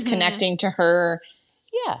 she was connecting to her,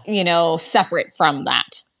 separate from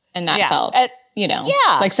that. And that felt,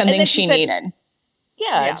 like something she needed.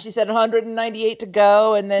 Yeah, and she said 198 to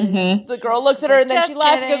go, and then the girl looks at her, and then she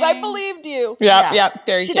laughs and goes, I believed you.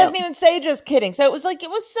 Very She cute. doesn't even say just kidding. So it was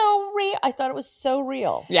so real. I thought it was so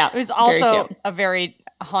real. Yeah, it was also a very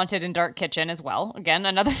haunted and dark kitchen as well. Again,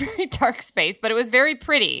 another very dark space, but it was very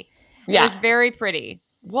pretty. Yeah. It was very pretty.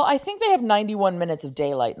 Well, I think they have 91 minutes of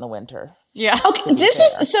daylight in the winter. Yeah. Okay, this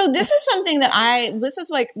is something that this was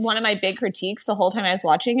like one of my big critiques the whole time I was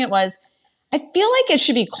watching it was, I feel like it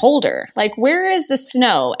should be colder. Like, where is the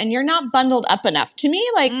snow? And you're not bundled up enough. To me,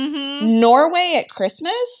 like, Norway at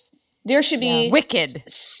Christmas, there should be wicked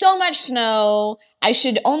so much snow. I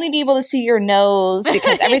should only be able to see your nose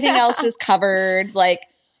because everything else is covered. Like,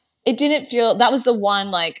 it didn't feel, that was the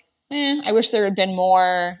one, like, I wish there had been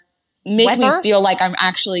more, make me feel like I'm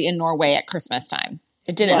actually in Norway at Christmas time.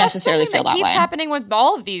 It didn't necessarily feel that way. That keeps happening with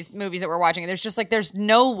all of these movies that we're watching. There's just like, there's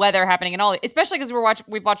no weather happening at all. Especially because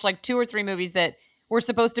we've watched like 2 or 3 movies that were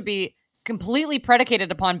supposed to be completely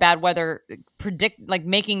predicated upon bad weather,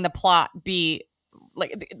 making the plot be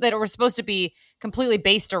like, that were supposed to be completely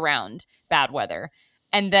based around bad weather.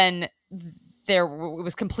 And then it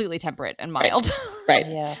was completely temperate and mild. Right.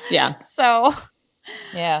 Yeah. So...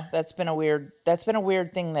 Yeah, that's been a weird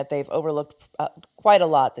thing that they've overlooked quite a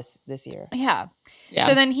lot this year. Yeah.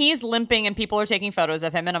 So then he's limping and people are taking photos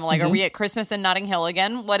of him, and I'm like, are we at Christmas in Notting Hill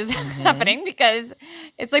again? What is happening? Because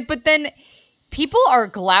it's like, but then people are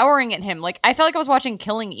glowering at him. Like, I felt like I was watching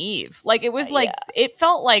Killing Eve. Like, it was like, it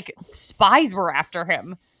felt like spies were after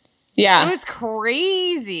him. Yeah. It was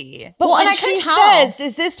crazy. But and I she could tell. says,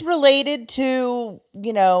 is this related to,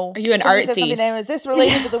 are you an art thief? Is this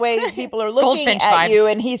related to the way people are looking at vibes. you?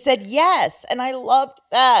 And he said, yes. And I loved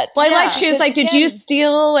that. Well, she was like, did you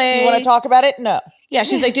steal Do you want to talk about it? No. Yeah,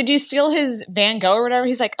 she's like, did you steal his Van Gogh or whatever?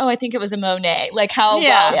 He's like, oh, I think it was a Monet. Like how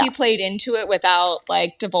well he played into it without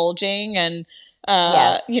like divulging and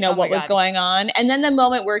what was going on. And then the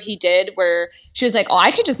moment where she was like, oh,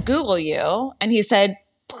 I could just Google you. And he said,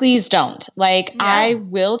 please don't. Like, I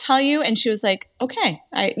will tell you. And she was like, okay.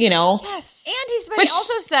 Yes. And he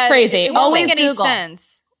also said, crazy. It won't Always make any Google.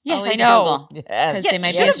 Sense. Yes, Always I know. Google. Because they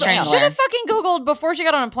might be a strangler. Should have fucking Googled before she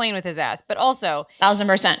got on a plane with his ass. But also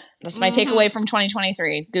 1,000%. That's my takeaway from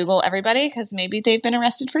 2023. Google everybody because maybe they've been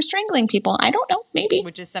arrested for strangling people. I don't know. Maybe.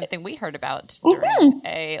 Which is something we heard about during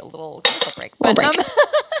a little commercial break.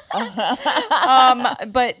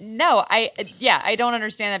 But no, I don't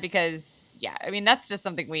understand that because I mean, that's just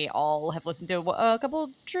something we all have listened to a couple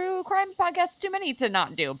true crime podcasts too many to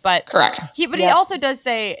not do. But correct. He also does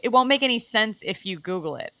say it won't make any sense if you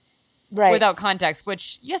Google it without context,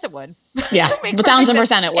 which yes, it would. Yeah,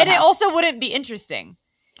 1,000% it would. And it also wouldn't be interesting.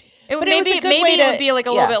 It would it would be like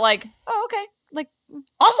a little bit like, oh, okay, like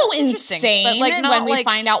also insane. But like when we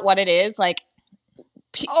find out what it is, like.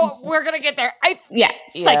 We're gonna get there.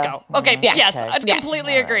 Psycho. Yeah. Okay. Yes, I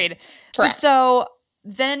completely agreed. Correct.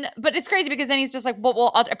 But it's crazy because then he's just like,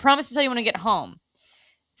 well, I promise to tell you when I get home.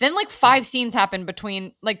 Then like 5 scenes happen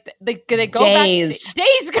between like they go days. Back.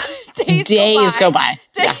 Days go by.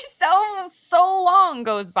 Yeah. So long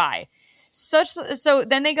goes by. So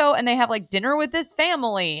then they go and they have like dinner with this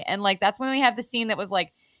family, and like that's when we have the scene that was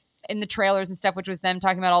like in the trailers and stuff, which was them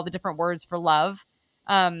talking about all the different words for love.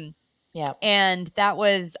 And that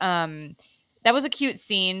was a cute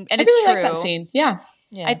scene, and it's true. Like that scene. Yeah.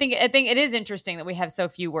 I think it is interesting that we have so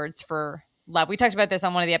few words for love. We talked about this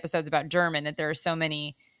on one of the episodes about German, that there are so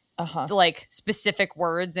many like specific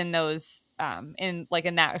words in those in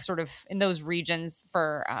those regions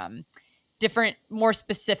for different, more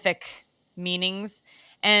specific meanings.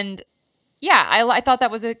 And I thought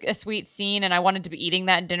that was a sweet scene, and I wanted to be eating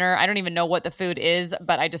that dinner. I don't even know what the food is,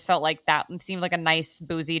 but I just felt like that seemed like a nice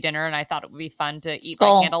boozy dinner, and I thought it would be fun to eat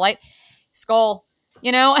by candlelight. Skull.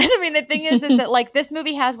 And I mean, the thing is that like this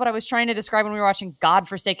movie has what I was trying to describe when we were watching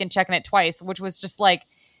Godforsaken Checking It Twice, which was just like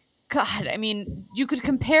God, I mean, you could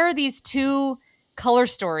compare these two color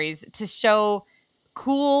stories to show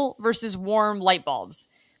cool versus warm light bulbs.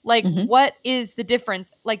 Like, what is the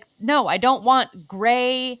difference? Like, no, I don't want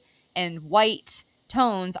gray and white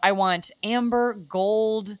tones. I want amber,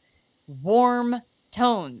 gold, warm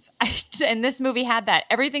tones. And this movie had that.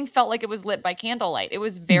 Everything felt like it was lit by candlelight. It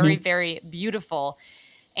was very, very beautiful.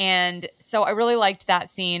 And so I really liked that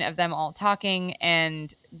scene of them all talking.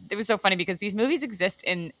 And it was so funny because these movies exist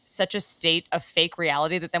in such a state of fake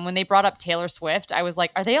reality that then when they brought up Taylor Swift, I was like,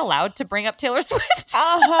 are they allowed to bring up Taylor Swift?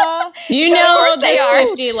 You know, the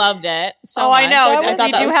Swiftie loved it. So I know. I thought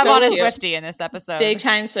we that do was have so on a cute. Swiftie in this episode. Big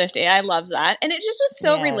time Swiftie. I loved that. And it just was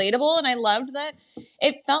so relatable. And I loved that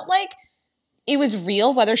it felt like it was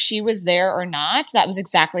real, whether she was there or not. That was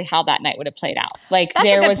exactly how that night would have played out. Like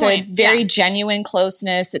there was a very genuine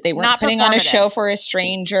closeness that they weren't putting on a show for a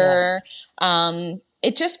stranger. Yes.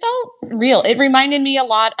 It just felt real. It reminded me a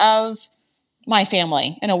lot of my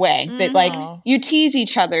family in a way that like you tease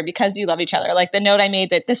each other because you love each other. Like the note I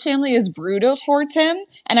made that this family is brutal towards him.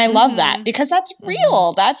 And I love that because that's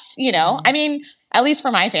real. That's, you know, I mean, at least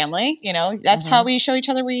for my family, you know, that's how we show each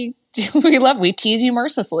other we tease you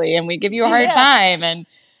mercilessly and we give you a hard time. And,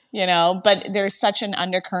 you know, but there's such an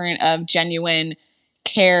undercurrent of genuine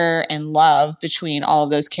care and love between all of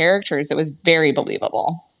those characters. It was very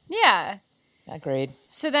believable. Yeah. Agreed.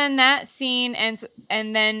 So then that scene ends,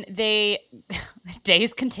 and then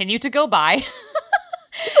days continue to go by.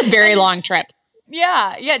 Just a very long trip.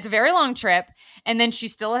 Yeah, it's a very long trip. And then she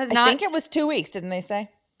still has not. I think it was 2 weeks, didn't they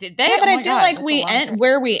say? Did they? Yeah, but I feel like we end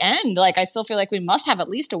where we end. Like I still feel like we must have at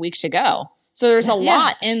least a week to go. So there's a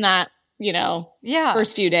lot in that, you know,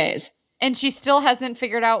 first few days. And she still hasn't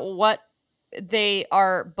figured out what they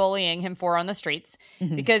are bullying him for on the streets.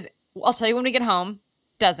 Because I'll tell you when we get home,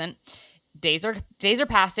 doesn't. Days are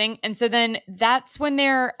passing, and so then that's when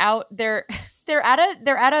they're out. They're at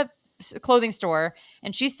a clothing store,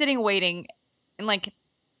 and she's sitting waiting, and like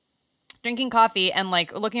drinking coffee, and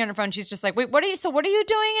like looking at her phone. She's just like, "Wait, what are you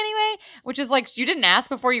doing anyway?" Which is like you didn't ask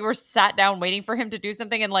before you were sat down waiting for him to do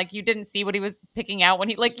something, and like you didn't see what he was picking out when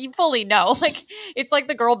he like you fully know. Like it's like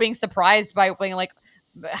the girl being surprised by being like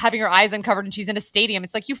having her eyes uncovered, and she's in a stadium.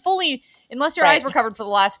 It's like you fully, unless your eyes were covered for the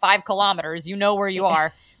last 5 kilometers, you know where you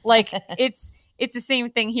are. Like it's the same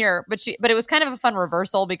thing here, but it was kind of a fun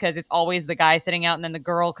reversal because it's always the guy sitting out and then the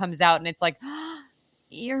girl comes out and it's like, oh,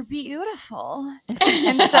 you're beautiful. And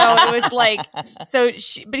so it was like,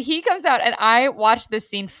 but he comes out and I watched this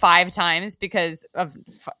scene 5 times because of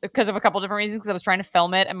a couple different reasons. Because I was trying to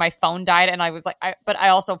film it and my phone died and I was like, but I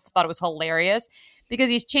also thought it was hilarious because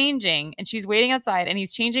he's changing and she's waiting outside and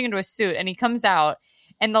he's changing into a suit and he comes out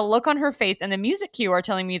and the look on her face and the music cue are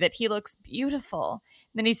telling me that he looks beautiful.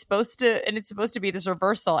 Then it's supposed to be this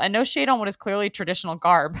reversal, and no shade on what is clearly traditional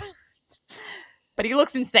garb, but he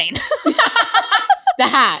looks insane. The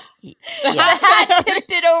hat. The hat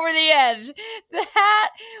tipped it over the edge. The hat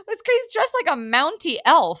was crazy, dressed like a Mountie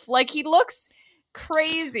elf. Like he looks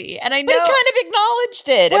crazy, and I know, but he kind of acknowledged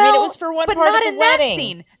it. I mean, it was for one part of the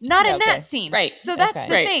wedding. Not in that scene, right? So that's the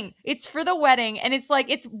thing. It's for the wedding, and it's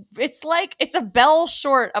a bell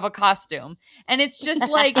short of a costume, and it's just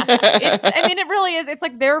like I mean, it really is. It's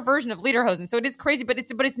like their version of lederhosen, so it is crazy, but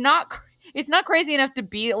it's not. It's not crazy enough to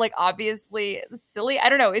be like obviously silly. I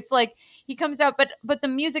don't know. It's like he comes out, but the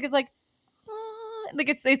music is like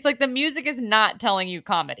it's like the music is not telling you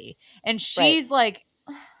comedy, and she's like.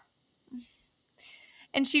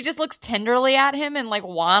 And she just looks tenderly at him and like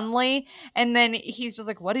wanly. And then he's just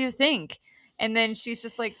like, what do you think? And then she's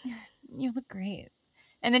just like, you look great.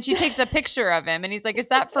 And then she takes a picture of him and he's like, is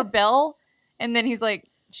that for Bill? And then she's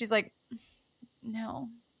like, no.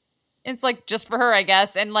 It's like just for her, I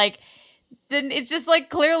guess. And like, then it's just like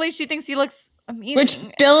clearly she thinks he looks amazing. Which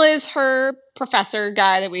Bill is her professor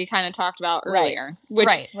guy that we kind of talked about earlier.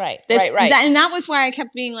 Right. And that was why I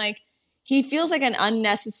kept being like, he feels like an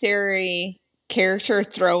unnecessary character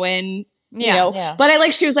throw in, you know. Yeah.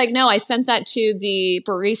 But she was like, no, I sent that to the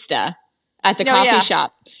barista at the coffee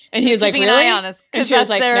shop. And he was like, really? And she was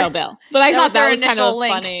like, no, Bill. But I thought that was kind of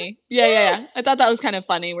funny. Yeah. I thought that was kind of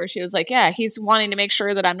funny where she was like, yeah, he's wanting to make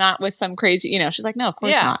sure that I'm not with some crazy, you know, she's like, no, of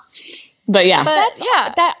course not. But yeah.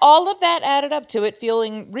 That all of that added up to it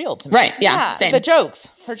feeling real to me. Right. Yeah. Same. Her jokes.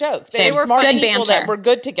 They were smart good people banter. that were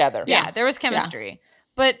good together. Yeah. There was chemistry. Yeah.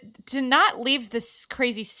 But to not leave this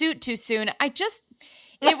crazy suit too soon,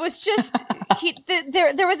 it was just,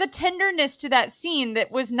 there was a tenderness to that scene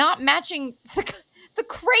that was not matching the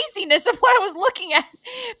craziness of what I was looking at.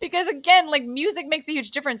 Because again, like music makes a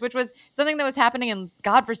huge difference, which was something that was happening in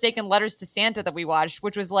Godforsaken Letters to Santa that we watched,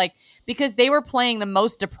 which was like, because they were playing the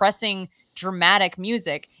most depressing, dramatic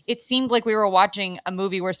music, it seemed like we were watching a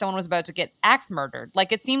movie where someone was about to get axe murdered.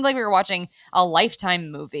 Like it seemed like we were watching a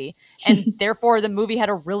Lifetime movie, and therefore the movie had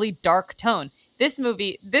a really dark tone. This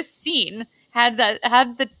scene had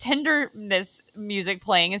the tenderness music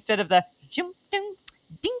playing instead of the ding ding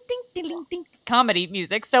ding ding ding comedy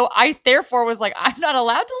music. So I therefore was like, I'm not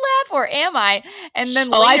allowed to laugh, or am I? And then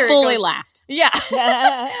later I fully laughed. Yeah,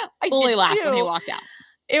 I fully laughed when he walked out.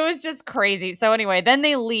 It was just crazy. So anyway, then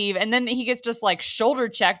they leave, and then he gets just like shoulder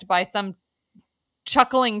checked by some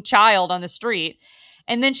chuckling child on the street.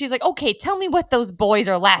 And then she's like, okay, tell me what those boys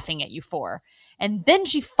are laughing at you for. And then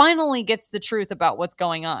she finally gets the truth about what's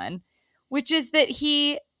going on, which is that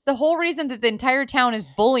the whole reason that the entire town is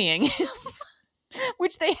bullying him,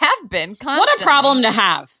 which they have been constantly. What a problem to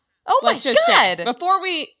have. Oh my Let's just God. say, before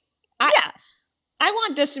we, I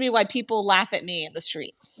want this to be why people laugh at me in the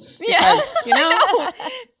street. Because, you know?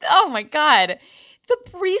 Oh my God. The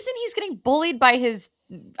reason he's getting bullied by his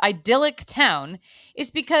idyllic town is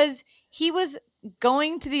because he was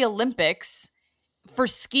going to the Olympics for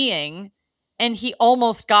skiing and he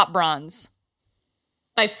almost got bronze.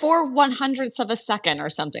 By 4/100ths of a second or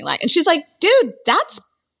something like. And she's like, dude, that's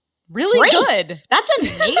really great. Good. That's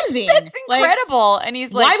amazing. That's incredible. And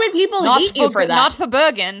he's like, why would people hate you for that? Not for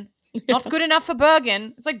Bergen. Not good enough for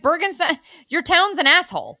Bergen. It's like Bergen's your town's an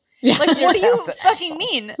asshole. Yeah. Like, what do you fucking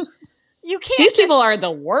mean? You can't. These people are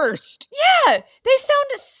the worst. Yeah, they sound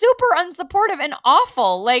super unsupportive and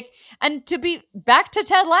awful. Like, and to be back to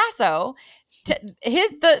Ted Lasso,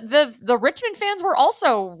 the Richmond fans were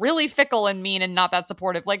also really fickle and mean and not that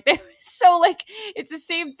supportive. Like they were so like it's the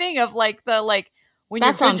same thing of like the like when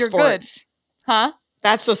that's you're good, on you're sports. Good, huh?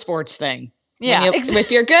 That's the sports thing. Yeah, exactly.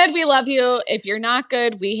 If you're good, we love you. If you're not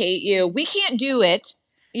good, we hate you. We can't do it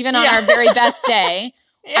even on our very best day.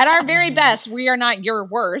 Yeah. At our very best, we are not your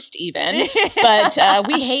worst even, but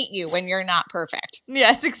we hate you when you're not perfect.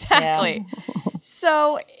 Yes, exactly. Yeah.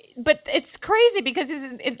 So, but it's crazy because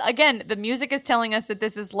again, the music is telling us that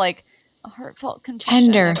this is like a heartfelt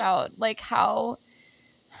confession about like how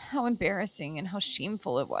embarrassing and how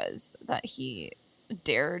shameful it was that he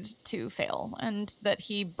dared to fail and that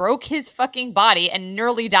he broke his fucking body and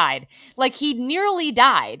nearly died. Like he nearly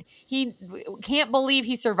died. He can't believe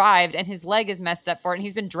he survived and his leg is messed up for it and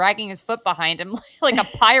he's been dragging his foot behind him like a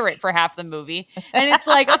pirate for half the movie. And it's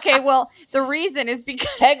like, okay, well, the reason is because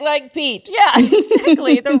Peg like Pete. Yeah,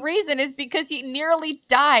 exactly. The reason is because he nearly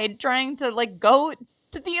died trying to like go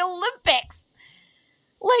to the Olympics.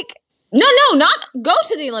 Like No, not go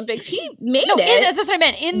to the Olympics. He made it. That's what I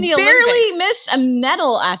meant. In the Olympics. Barely missed a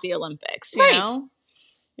medal at the Olympics, you know?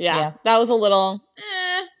 Yeah, that was a little,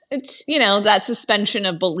 it's, that suspension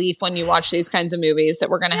of belief when you watch these kinds of movies that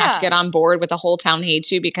we're going to have to get on board with the whole town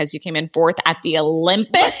hates you because you came in fourth at the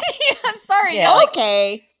Olympics. I'm sorry. Yeah. No,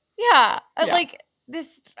 okay. Yeah. Like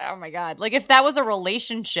this, oh my God. Like if that was a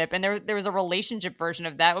relationship and there was a relationship version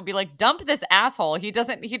of that, it would be like, dump this asshole. If he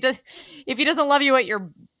doesn't love you at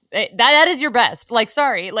your that is your best. Like,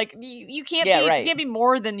 sorry, like you can't be, you can't be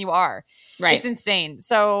more than you are. Right. It's insane.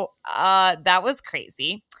 So, that was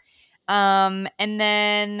crazy. And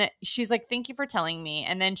then she's like, thank you for telling me.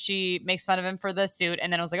 And then she makes fun of him for the suit.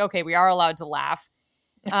 And then I was like, okay, we are allowed to laugh.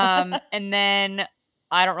 And then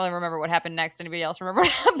I don't really remember what happened next. Anybody else remember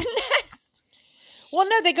what happened next? Well,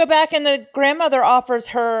 no, they go back and the grandmother offers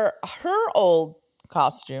her old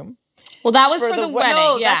costume. Well, that was for the wedding.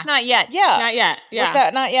 No, that's not yet. Yeah. Not yet. Yeah. Was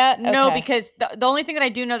that not yet? No, Okay. because the only thing that I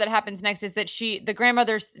do know that happens next is that the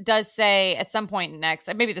grandmother does say at some point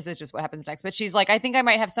next, maybe this is just what happens next, but she's like, I think I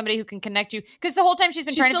might have somebody who can connect you. Because the whole time she's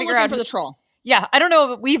been trying to figure out. For the troll. Yeah. I don't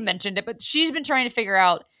know if we've mentioned it, but she's been trying to figure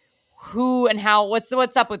out who and how, what's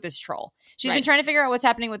up with this troll. She's been trying to figure out what's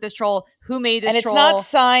happening with this troll, who made this troll. And it's not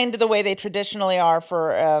signed the way they traditionally are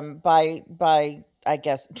for, by I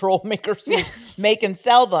guess troll makers who make and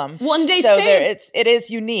sell them. Well, and they say it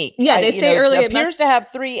is unique. Yeah, they say earlier it appears to have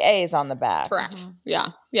 3 A's on the back. Correct.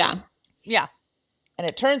 Mm-hmm. Yeah. And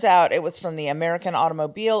it turns out it was from the American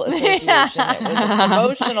Automobile Association. It was a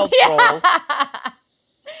promotional troll.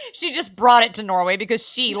 She just brought it to Norway because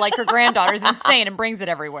she, like her granddaughter, is insane and brings it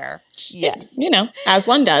everywhere. Yes. As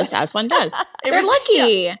one does. They're lucky.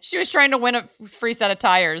 Yeah. She was trying to win a free set of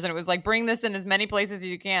tires, and it was like, bring this in as many places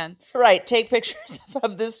as you can. Right. Take pictures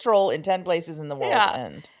of this troll in 10 places in the world. Yeah.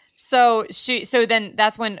 And so then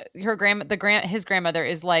that's when his grandmother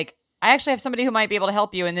is like, I actually have somebody who might be able to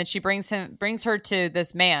help you. And then she brings her to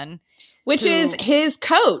this man. Which is his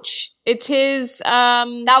coach. It's his...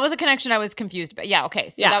 that was a connection I was confused about. Yeah, okay.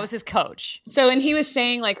 So that was his coach. So, and he was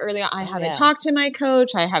saying like earlier, I haven't talked to my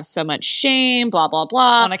coach. I have so much shame, blah, blah,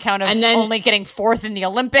 blah. On account of only getting fourth in the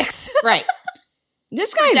Olympics. Right.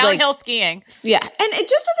 This guy, downhill skiing. Yeah. And it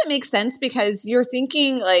just doesn't make sense because you're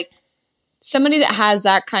thinking like somebody that has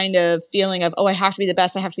that kind of feeling of, oh, I have to be the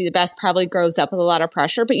best, probably grows up with a lot of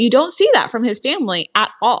pressure. But you don't see that from his family at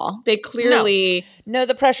all. They clearly. No,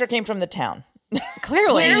 the pressure came from the town.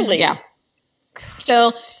 Clearly. Yeah.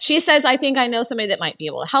 So she says, I think I know somebody that might be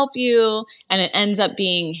able to help you. And it ends up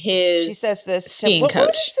being his She says this skiing coach.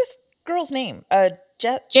 What is this girl's name?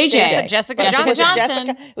 JJ. Jessica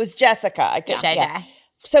Johnson. It was Jessica. JJ.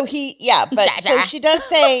 So so she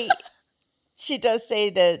does say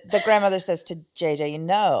the grandmother says to JJ,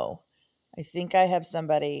 I think I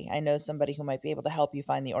know somebody who might be able to help you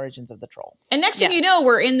find the origins of the troll. And next thing you know,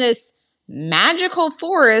 we're in this magical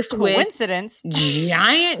forest with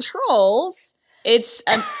giant trolls. It's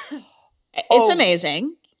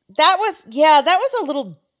amazing. That was a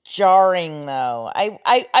little jarring though. I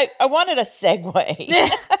wanted a segue.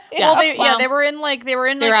 They were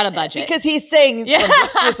out of budget because he's saying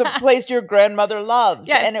this was a place your grandmother loved.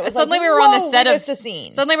 Yeah, and it was suddenly like, we were on the set we of missed a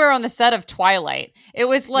scene. Suddenly we were on the set of Twilight. It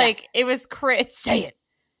was like it was say it,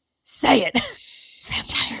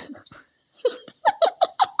 vampire.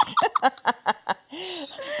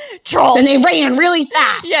 Troll. Then they ran really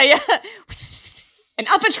fast. Yeah. And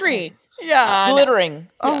up a tree. Yeah. Glittering.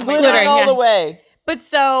 Glittering all the way. But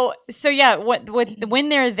so yeah, when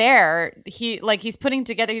they're there, he's putting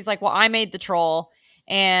together, he's like, well, I made the troll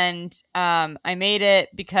and I made it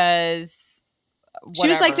because whatever. She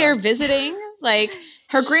was like there visiting, like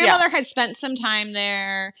her grandmother had spent some time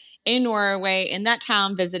there in Norway in that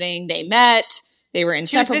town visiting. They met, they were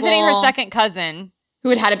inseparable. She was visiting her second cousin.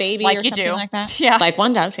 Who had a baby like or something like that. Yeah. Like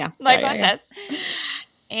one does, yeah. Like one does.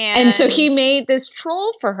 And so he made this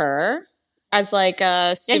troll for her as like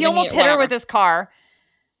a souvenir. Yeah, he almost hit her with his car.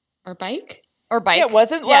 Or bike? Yeah, it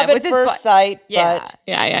wasn't love at first sight, but...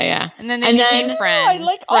 Yeah. And then they became friends. I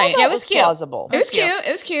like all that. Yeah, it was cute. Plausible. It was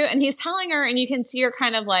cute. And he's telling her, and you can see her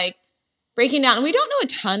kind of like breaking down. And we don't know a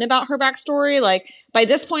ton about her backstory. Like by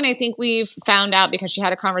this point, I think we've found out because she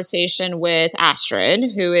had a conversation with Astrid,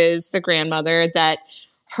 who is the grandmother, that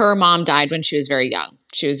her mom died when she was very young.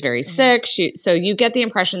 She was very sick. So you get the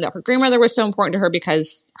impression that her grandmother was so important to her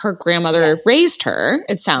because her grandmother raised her.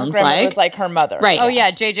 It sounds like. It was like her mother. Right. Oh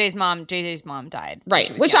yeah. JJ's mom died.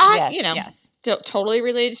 Right. Which totally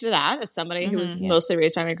related to that as somebody who was mostly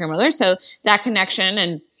raised by my grandmother. So that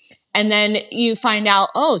connection and then you find out,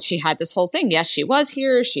 oh, she had this whole thing. Yes, she was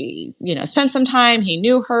here. She, spent some time. He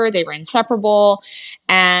knew her. They were inseparable.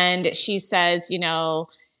 And she says,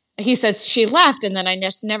 he says she left and then I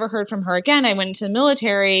just never heard from her again. I went into the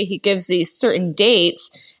military. He gives these certain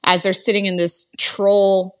dates as they're sitting in this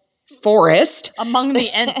troll forest. Among the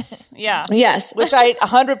Ents. Yeah. Yes. Which I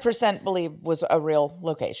 100% believe was a real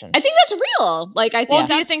location. I think that's real. Like, I think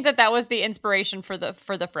do you think that was the inspiration for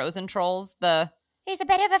the Frozen trolls? He's a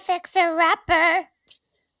bit of a fixer-upper. I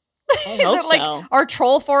hope so. Are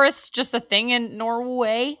troll forests just a thing in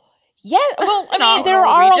Norway? Yeah, well, I mean, there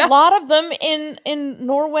are a lot of them in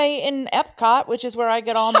Norway in Epcot, which is where I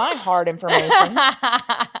get all my hard information.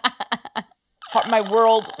 my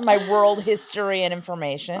world history and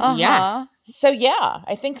information. Yeah. So yeah,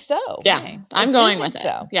 I think so. Yeah, okay. I'm going with it.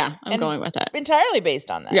 So. Yeah, I'm going with it. Entirely based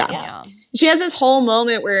on that. Yeah. She has this whole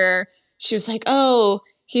moment where she was like, oh,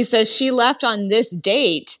 he says she left on this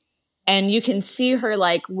date and you can see her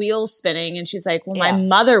like wheels spinning and she's like, well, my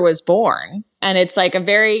mother was born. And it's like a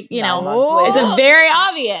very, it's a very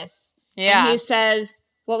obvious. Yeah. And he says,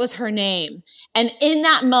 what was her name? And in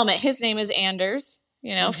that moment, his name is Anders,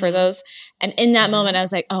 for those. And in that moment, I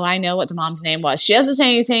was like, oh, I know what the mom's name was. She doesn't say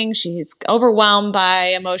anything. She's overwhelmed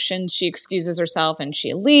by emotions. She excuses herself and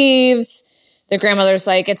she leaves. The grandmother's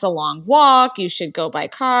like, it's a long walk. You should go by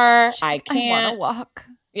car. I can't. I want to walk.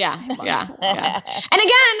 Yeah. And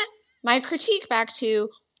again, my critique back to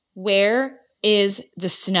where is the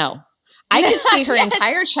snow? I could see her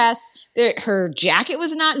entire chest. Her jacket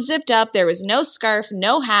was not zipped up. There was no scarf,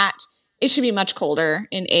 no hat. It should be much colder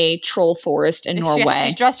in a troll forest in Norway.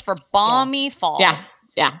 She's dressed for balmy fall.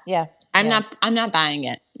 Yeah. I'm not buying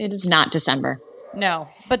it. It is not December. No.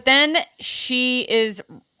 But then she is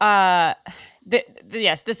this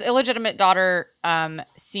illegitimate daughter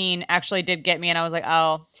scene actually did get me, and I was like,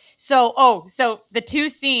 so the two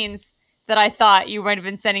scenes that I thought you might have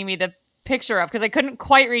been sending me the picture of, because I couldn't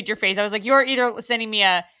quite read your face. I was like, you're either sending me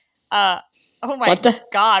oh my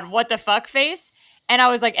God, what the fuck face? And I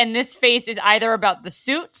was like, and this face is either about the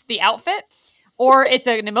suit, the outfit, or it's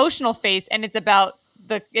an emotional face and it's about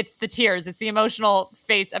it's the tears. It's the emotional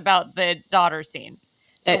face about the daughter scene.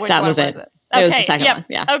 So that was it. It was the second one.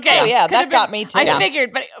 Yeah. Okay. Oh, yeah. That got me too. I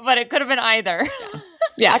figured, but it could have been either.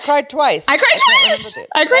 Yeah. I cried twice. I cried twice.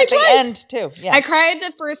 At the end too. Yeah. I cried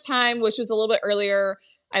the first time, which was a little bit earlier.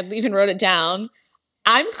 I even wrote it down.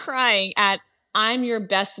 I'm crying at "I'm your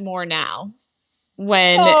best more now."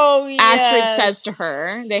 When Astrid says to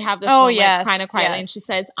her, they have this moment kind of quietly, and she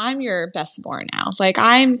says, "I'm your best more now. Like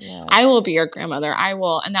I will be your grandmother. I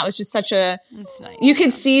will." And that was just such a. That's nice. You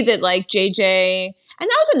could see that, like JJ, and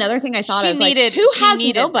that was another thing I thought of. Like, who has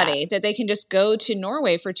nobody that they can just go to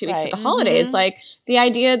Norway for 2 weeks at the holidays? Like the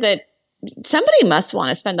idea that somebody must want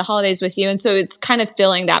to spend the holidays with you, and so it's kind of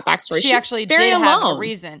filling that backstory. She's actually very alone. Have a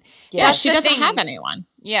reason. Yeah, she doesn't have anyone.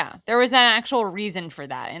 Yeah, there was an actual reason for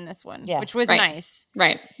that in this one, which was nice.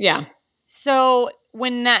 Right. Yeah. So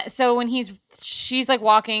when she's like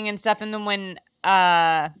walking and stuff, and then when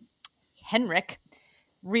Henrik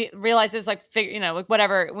realizes like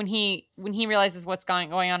whatever, when he realizes what's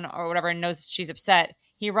going on or whatever, and knows she's upset,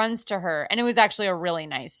 he runs to her, and it was actually a really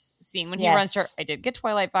nice scene when he runs to her. I did get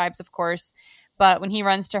Twilight vibes, of course, but when he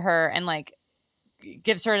runs to her and like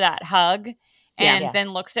gives her that hug. And then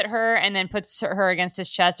looks at her and then puts her against his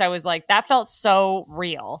chest. I was like, that felt so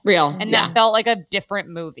real. And that felt like a different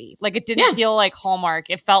movie. Like it didn't feel like Hallmark.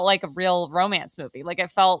 It felt like a real romance movie. Like it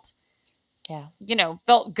felt,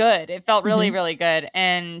 felt good. It felt really, really good.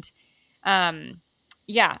 And I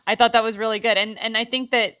thought that was really good. And I think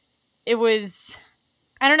that it was,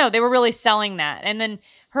 I don't know, they were really selling that. And then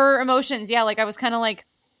her emotions, like I was kind of like,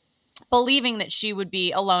 believing that she would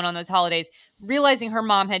be alone on those holidays, realizing her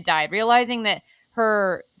mom had died, realizing that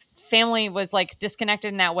her family was like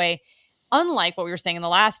disconnected in that way. Unlike what we were saying in the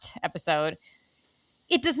last episode,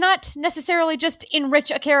 it does not necessarily just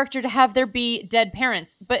enrich a character to have there be dead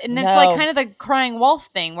parents, and that's like kind of the crying wolf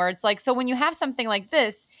thing where it's like, so when you have something like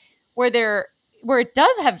this where it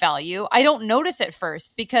does have value, I don't notice it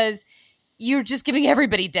first because you're just giving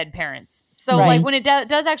everybody dead parents. So like when it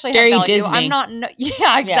does actually have value, Disney. I'm not.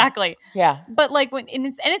 Exactly. Yeah. But like when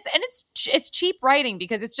it's cheap writing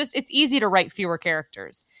because it's easy to write fewer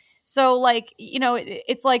characters. So like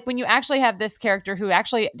it's like when you actually have this character who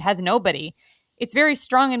actually has nobody, it's very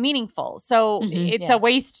strong and meaningful. So it's a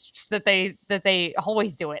waste that they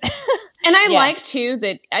always do it. And I like too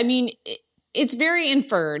that it's very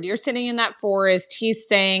inferred. You're sitting in that forest. He's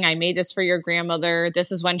saying, I made this for your grandmother.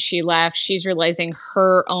 This is when she left. She's realizing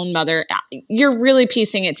her own mother. You're really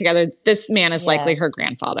piecing it together. This man is likely her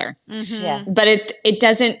grandfather. Mm-hmm. Yeah. But it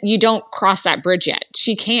doesn't, you don't cross that bridge yet.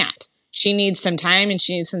 She can't. She needs some time and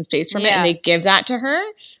she needs some space from it. And they give that to her,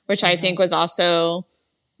 which I think was also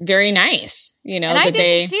very nice. And I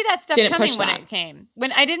didn't see that stuff coming when it came.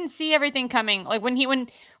 When I didn't see everything coming, like when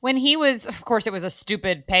he was, of course, it was a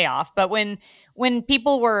stupid payoff. But when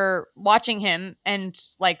people were watching him and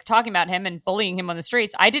like talking about him and bullying him on the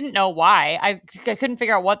streets, I didn't know why. I couldn't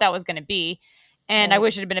figure out what that was going to be, and I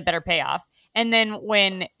wish it had been a better payoff. And then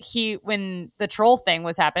when the troll thing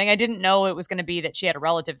was happening, I didn't know it was going to be that she had a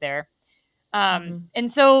relative there.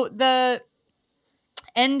 And so the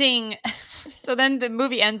ending. So then the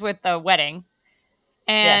movie ends with the wedding,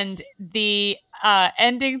 and the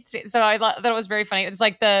ending. So I thought that was very funny. It's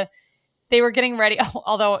like they were getting ready.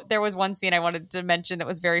 Although there was one scene I wanted to mention that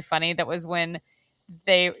was very funny. That was when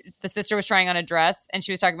the sister was trying on a dress, and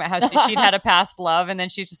she was talking about how she'd had a past love, and then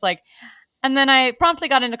she's just like, and then I promptly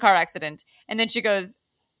got in a car accident, and then she goes,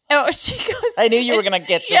 I knew you were gonna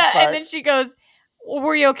get this part. And then she goes,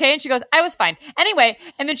 were you okay? And she goes, I was fine. Anyway,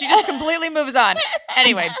 and then she just completely moves on.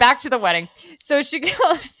 Anyway, back to the wedding. So she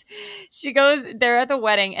goes, they're at the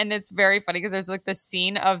wedding, and it's very funny because there's like this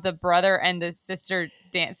scene of the brother and the sister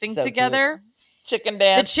dancing together. Cute. Chicken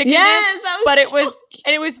dance. The chicken dance. But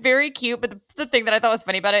it was very cute. But the thing that I thought was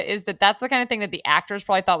funny about it is that's the kind of thing that the actors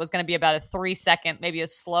probably thought was going to be about a 3-second, maybe a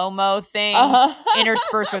slow-mo thing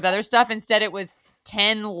interspersed with other stuff. Instead, it was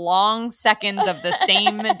 10 long seconds of the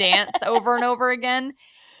same dance over and over again.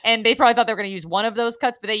 And they probably thought they were going to use one of those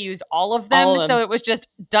cuts, but they used all of them. So it was just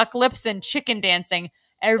duck lips and chicken dancing.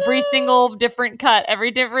 Every single different cut,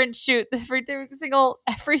 every different shoot,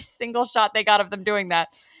 every single shot they got of them doing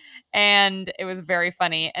that. And it was very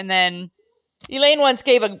funny. And then Elaine once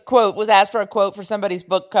was asked for a quote for somebody's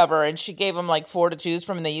book cover, and she gave them like 4 to choose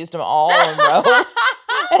from, and they used them all in a row.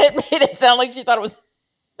 And it made it sound like she thought it was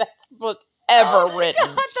the best book ever written.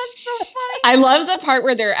 God, that's so funny. I love the part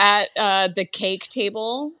where they're at the cake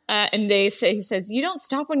table, and he says, "You don't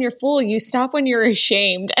stop when you're full; you stop when you're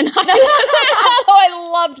ashamed." And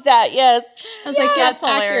I loved that. Yes, I was like, "Yes,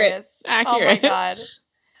 that's hilarious. Accurate." Oh my god.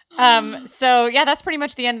 So yeah, that's pretty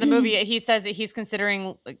much the end of the movie. He says that he's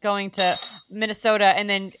considering going to Minnesota, and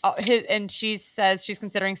then she says she's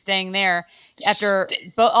considering staying there after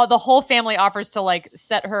the whole family offers to like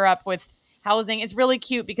set her up with housing. It's really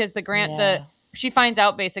cute because the she finds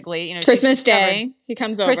out basically, you know, Christmas Day, he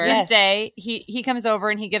comes over. Christmas Day, he comes over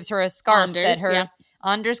and he gives her a scarf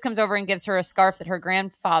Anders comes over and gives her a scarf that her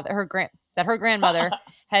grandmother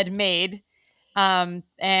had made. And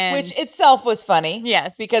which itself was funny.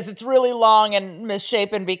 Yes. Because it's really long and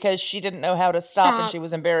misshapen because she didn't know how to stop. And she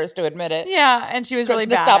was embarrassed to admit it. Yeah, and she was really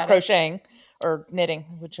bad stop at crocheting or knitting,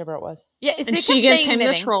 whichever it was. Yeah, and she gives him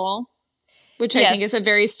the troll, which I think is a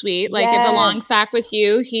very sweet, like it belongs back with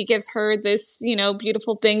you. He gives her this, you know,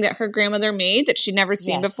 beautiful thing that her grandmother made that she'd never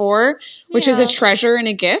seen before, which is a treasure and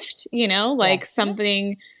a gift, you know, like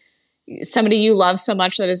somebody you love so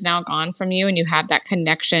much that is now gone from you, and you have that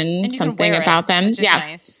connection, something about them. Yeah.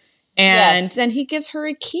 Nice. And then he gives her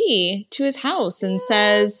a key to his house and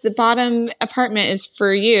says, the bottom apartment is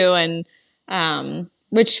for you. And,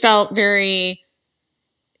 which felt very,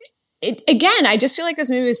 again, I just feel like this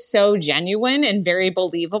movie was so genuine and very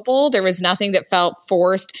believable. There was nothing that felt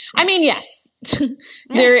forced. I mean, yes,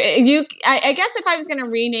 I guess if I was going to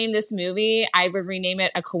rename this movie, I would rename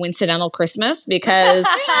it A Coincidental Christmas, because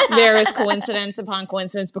there is coincidence upon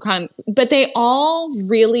coincidence, but they all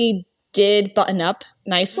really did button up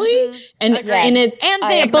nicely, and it's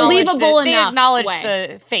believable enough. They acknowledged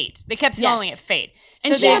the fate. They kept calling it fate.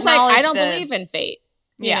 And she was like, I don't believe in fate,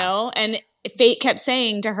 you know? And fate kept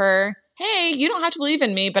saying to her, hey, you don't have to believe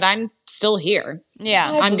in me, but I'm still here.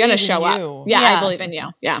 Yeah. I'm going to show up. Yeah, I believe in you.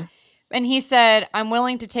 Yeah. And he said, I'm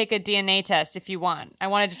willing to take a DNA test if you want. I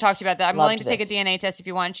wanted to talk to you about that. I'm willing to take a DNA test if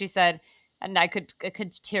you want. And she said, and I could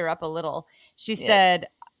tear up a little. She said,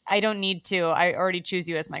 I don't need to. I already choose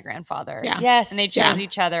you as my grandfather. Yeah. Yes. And they chose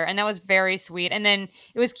each other. And that was very sweet. And then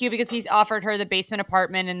it was cute because he's offered her the basement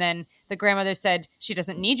apartment. And then the grandmother said, she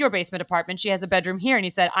doesn't need your basement apartment. She has a bedroom here. And he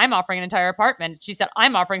said, I'm offering an entire apartment. She said,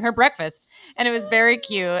 I'm offering her breakfast. And it was very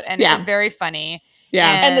cute. And it was very funny.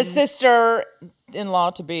 Yeah. And the sister-in-law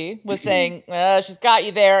to be was saying, she's got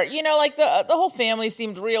you there. You know, like the whole family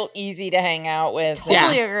seemed real easy to hang out with.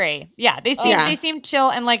 Totally agree. Yeah. They seemed chill.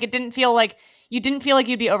 And like, it didn't feel like, you didn't feel like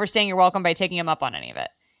you'd be overstaying your welcome by taking him up on any of it.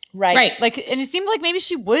 Right. Like, and it seemed like maybe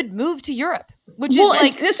she would move to Europe, which is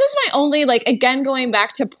like, this was my only, like, again, going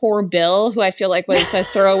back to poor Bill, who I feel like was a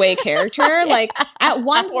throwaway character. Like, at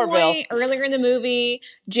one point earlier in the movie,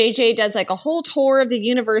 JJ does like a whole tour of the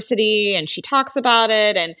university and she talks about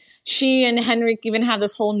it. And she and Henrik even have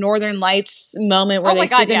this whole Northern Lights moment where they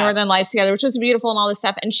see the Northern Lights together, which was beautiful and all this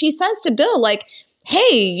stuff. And she says to Bill, like,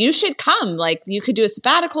 hey, you should come. Like, you could do a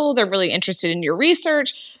sabbatical. They're really interested in your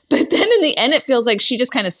research. But then in the end, it feels like she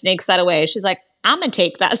just kind of snakes that away. She's like, I'm going to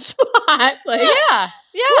take that spot. Like,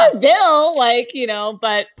 poor Bill, like, you know,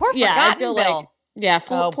 but poor I feel Bill. like,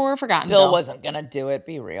 poor forgotten Bill. Bill wasn't going to do it.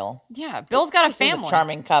 Be real. Yeah. Bill's got a family. Is a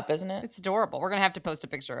charming cup, isn't it? It's adorable. We're going to have to post a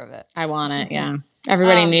picture of it. I want it. Yeah.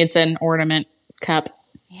 Everybody needs an ornament cup.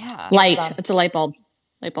 Yeah. Light. It's a light bulb.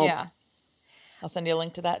 Yeah. I'll send you a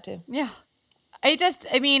link to that too. Yeah.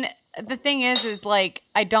 I mean, the thing is like,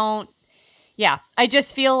 I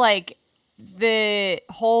just feel like the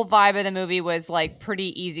whole vibe of the movie was like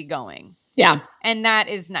pretty easygoing. Yeah. And that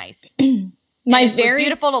is nice. It was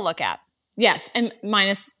beautiful to look at. Yes. And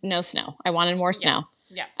minus no snow. I wanted more snow.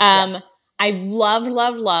 Yeah. I loved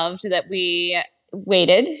that we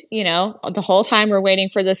waited, you know, the whole time we're waiting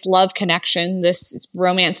for this love connection, this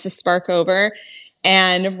romance to spark over.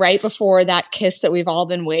 And right before that kiss that we've all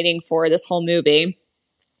been waiting for this whole movie,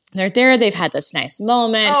 they're there. They've had this nice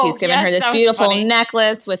moment. He's given her this beautiful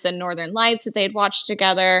necklace with the Northern Lights that they'd watched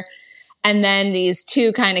together. And then these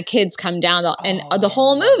two kind of kids come down. And the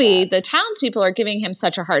whole movie, the townspeople are giving him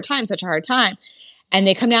such a hard time. And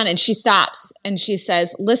they come down and she stops and she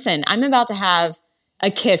says, listen, I'm about to have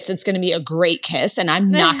a kiss. It's going to be a great kiss. And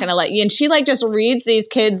I'm not going to let you. And she like just reads these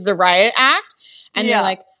kids the riot act. And they're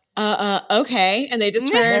like, okay. And they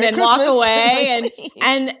just turn and walk away.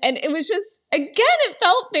 And it was just, again, it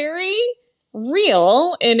felt very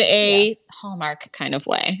real in a Hallmark kind of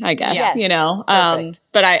way, I guess, you know?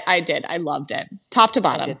 But I loved it. Top to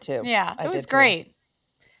bottom. I did too. Yeah. It was great.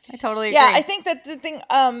 I totally agree. Yeah. I think that the thing,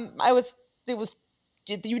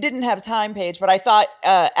 you didn't have time, Paige, but I thought,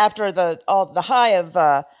 after the high of,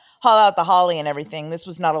 Haul Out the Holly and everything, this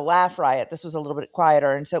was not a laugh riot. This was a little bit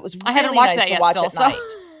quieter. And so it was really nice to watch at night.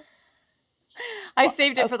 I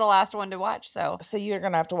saved it for the last one to watch. So you're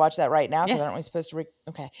going to have to watch that right now because aren't we supposed to?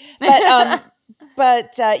 Okay,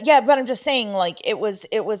 but I'm just saying, like it was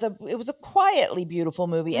a quietly beautiful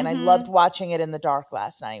movie, and I loved watching it in the dark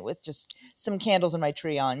last night with just some candles in my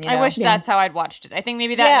tree on. You know? I wish that's how I'd watched it. I think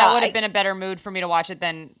maybe that would have been a better mood for me to watch it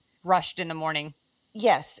than rushed in the morning.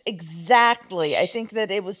 Yes, exactly. I think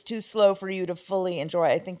that it was too slow for you to fully enjoy.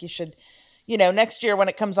 I think you should, you know, next year when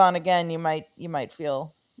it comes on again, you might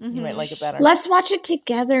feel You might like it better. Let's watch it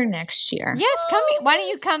together next year. Yes, come. Why don't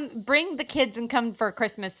you come? Bring the kids and come for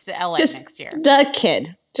Christmas to LA next year. The kid.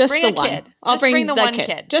 Just bring the a one. kid. I'll Just bring the the one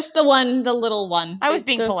kid. Just the one, the little one. I was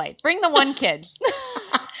being polite. Bring the one kid.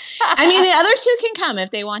 I mean, the other two can come if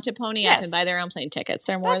they want to pony up and buy their own plane tickets.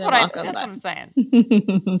 They're more than welcome. That's what I'm saying.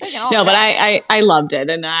 No, but I loved it.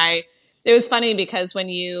 And it was funny because when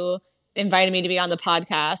you invited me to be on the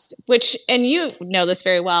podcast, and you know this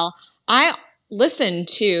very well, I listen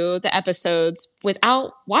to the episodes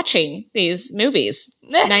without watching these movies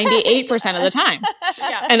 98% of the time.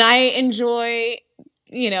 Yeah. And I enjoy,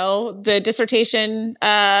 the dissertation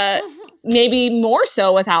maybe more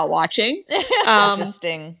so without watching.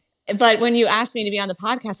 Interesting. But when you asked me to be on the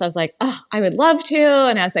podcast, I was like, oh, I would love to.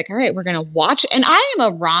 And I was like, all right, we're going to watch. And I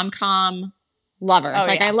am a rom-com lover.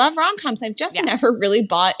 I love rom-coms. I've just never really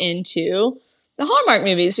bought into the Hallmark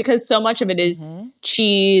movies because so much of it is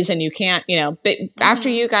cheese and you can't, but after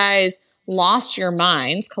you guys lost your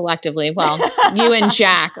minds collectively, well, you and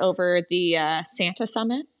Jack over the Santa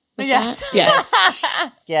Summit. Was that?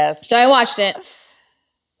 Yes. Yes. So I watched it.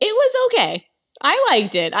 It was okay. I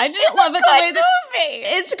liked it. I didn't love it the way that movie.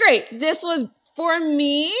 It's great. For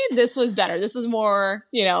me, this was better. This was more,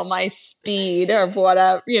 my speed or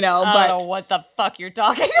whatever, I don't know what the fuck you're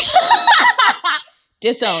talking about.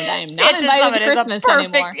 Disowned. I am not invited to Christmas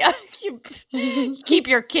anymore. Keep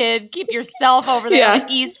your kid, keep yourself over there on the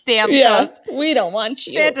East Damn Coast. We don't want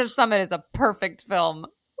you. Santa's Summit is a perfect film.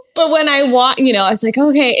 But when I I was like,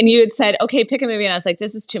 okay. And you had said, okay, pick a movie. And I was like,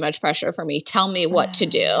 this is too much pressure for me. Tell me what to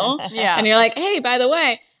do. Yeah. And you're like, hey, by the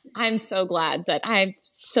way, I'm so glad that I'm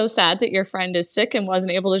so sad that your friend is sick and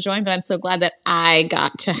wasn't able to join, but I'm so glad that I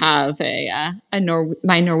got to have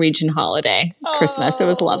my Norwegian holiday Christmas. It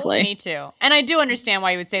was lovely. Me too. And I do understand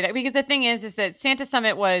why you would say that because the thing is that Santa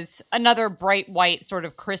Summit was another bright white sort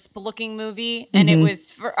of crisp looking movie. And it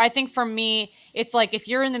was, I think for me, it's like if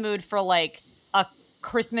you're in the mood for like a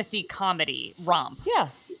Christmassy comedy romp. Yeah.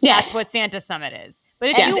 That's what Santa Summit is. But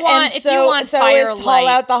if you want Firelight, Haul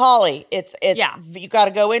Out the Holly. It's you got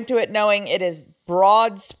to go into it knowing it is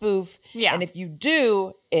broad spoof. Yeah. And if you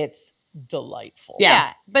do, it's delightful.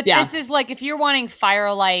 Yeah. But this is like if you're wanting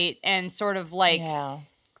Firelight and sort of like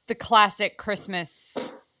the classic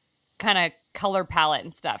Christmas kind of color palette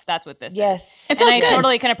and stuff. That's what this is. And I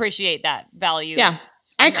totally can appreciate that value. Yeah.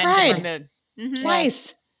 I cried mood.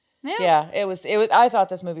 twice. Yeah. It was. I thought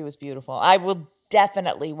this movie was beautiful. I will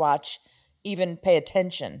definitely watch. Even pay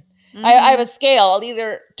attention. I have a scale. I'll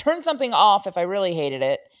either turn something off if I really hated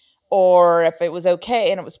it, or if it was okay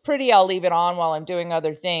and it was pretty, I'll leave it on while I'm doing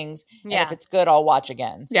other things. Yeah. And if it's good, I'll watch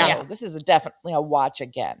again. So this is definitely a watch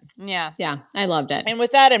again. Yeah. Yeah. I loved it. And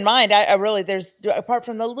with that in mind, I really, there's, apart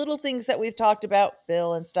from the little things that we've talked about,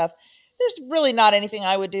 Bill and stuff, there's really not anything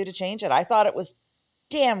I would do to change it. I thought it was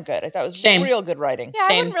damn good. I thought it was real good writing.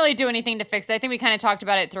 Yeah, I wouldn't really do anything to fix it. I think we kind of talked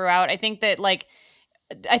about it throughout. I think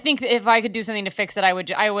if I could do something to fix it, I would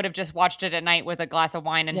have just watched it at night with a glass of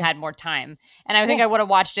wine and had more time. And I think I would have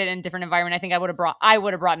watched it in a different environment. I think I would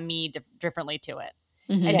have brought me differently to it.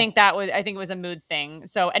 Mm-hmm. I think it was a mood thing.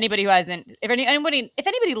 So anybody who hasn't, if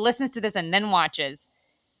anybody listens to this and then watches,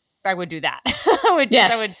 I would do that. I would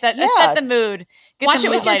set the mood. Watch it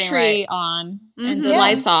with your tree on and the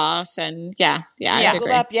lights off, and I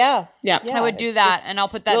agree. I would do that, and I'll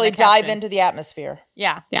put that. Really in the dive caption. into the atmosphere.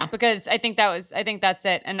 Yeah, because I think that's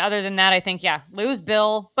it. And other than that, I think lose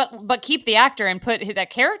Bill, but keep the actor and put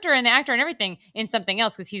that character and the actor and everything in something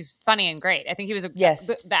else because he's funny and great. I think he was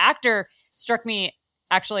the actor struck me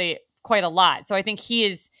actually quite a lot. So I think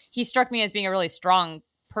he struck me as being a really strong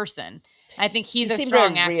person. I think he's a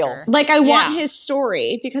strong actor. Real. Like I want his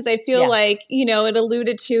story because I feel like, it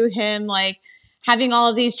alluded to him like having all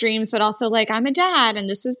of these dreams, but also like I'm a dad and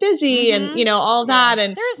this is busy and all that.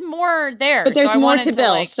 And there's more there. But there's more to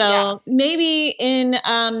Bill. Maybe in,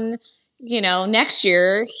 next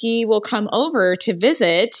year he will come over to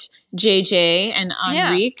visit JJ and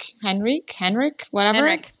Henrik, whatever.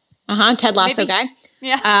 Henrik. Ted Lasso guy.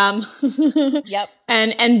 Yeah. Yep.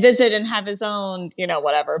 And visit and have his own,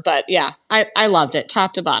 whatever. But I loved it,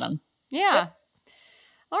 top to bottom. Yeah.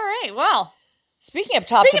 All right. Well, speaking of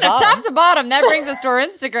top to bottom, that brings us to our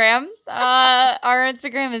Instagram. Our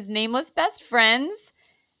Instagram is Nameless Best Friends,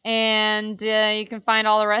 and you can find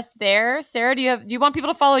all the rest there. Sarah, do you want people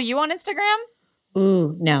to follow you on Instagram?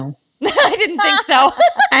 Ooh, no. I didn't think so.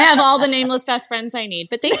 I have all the nameless best friends I need,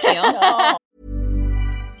 but thank you.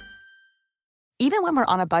 Even when we're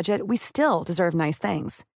on a budget, we still deserve nice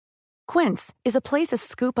things. Quince is a place to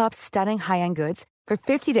scoop up stunning high-end goods for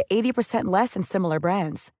 50 to 80% less than similar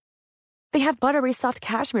brands. They have buttery soft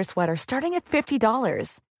cashmere sweaters starting at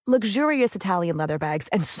 $50, luxurious Italian leather bags,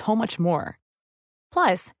 and so much more.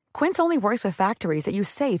 Plus, Quince only works with factories that use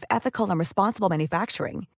safe, ethical, and responsible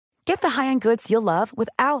manufacturing. Get the high-end goods you'll love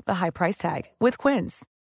without the high price tag with Quince.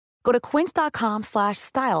 Go to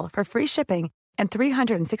quince.com/style for free shipping and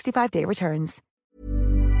 365-day returns.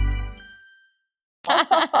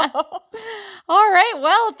 All right.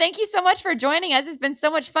 Well, thank you so much for joining us. It's been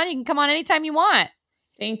so much fun. You can come on anytime you want.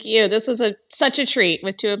 Thank you. This was such a treat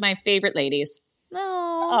with two of my favorite ladies.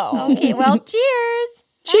 Oh. Okay. Well, cheers.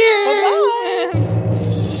 Cheers. Bye-bye.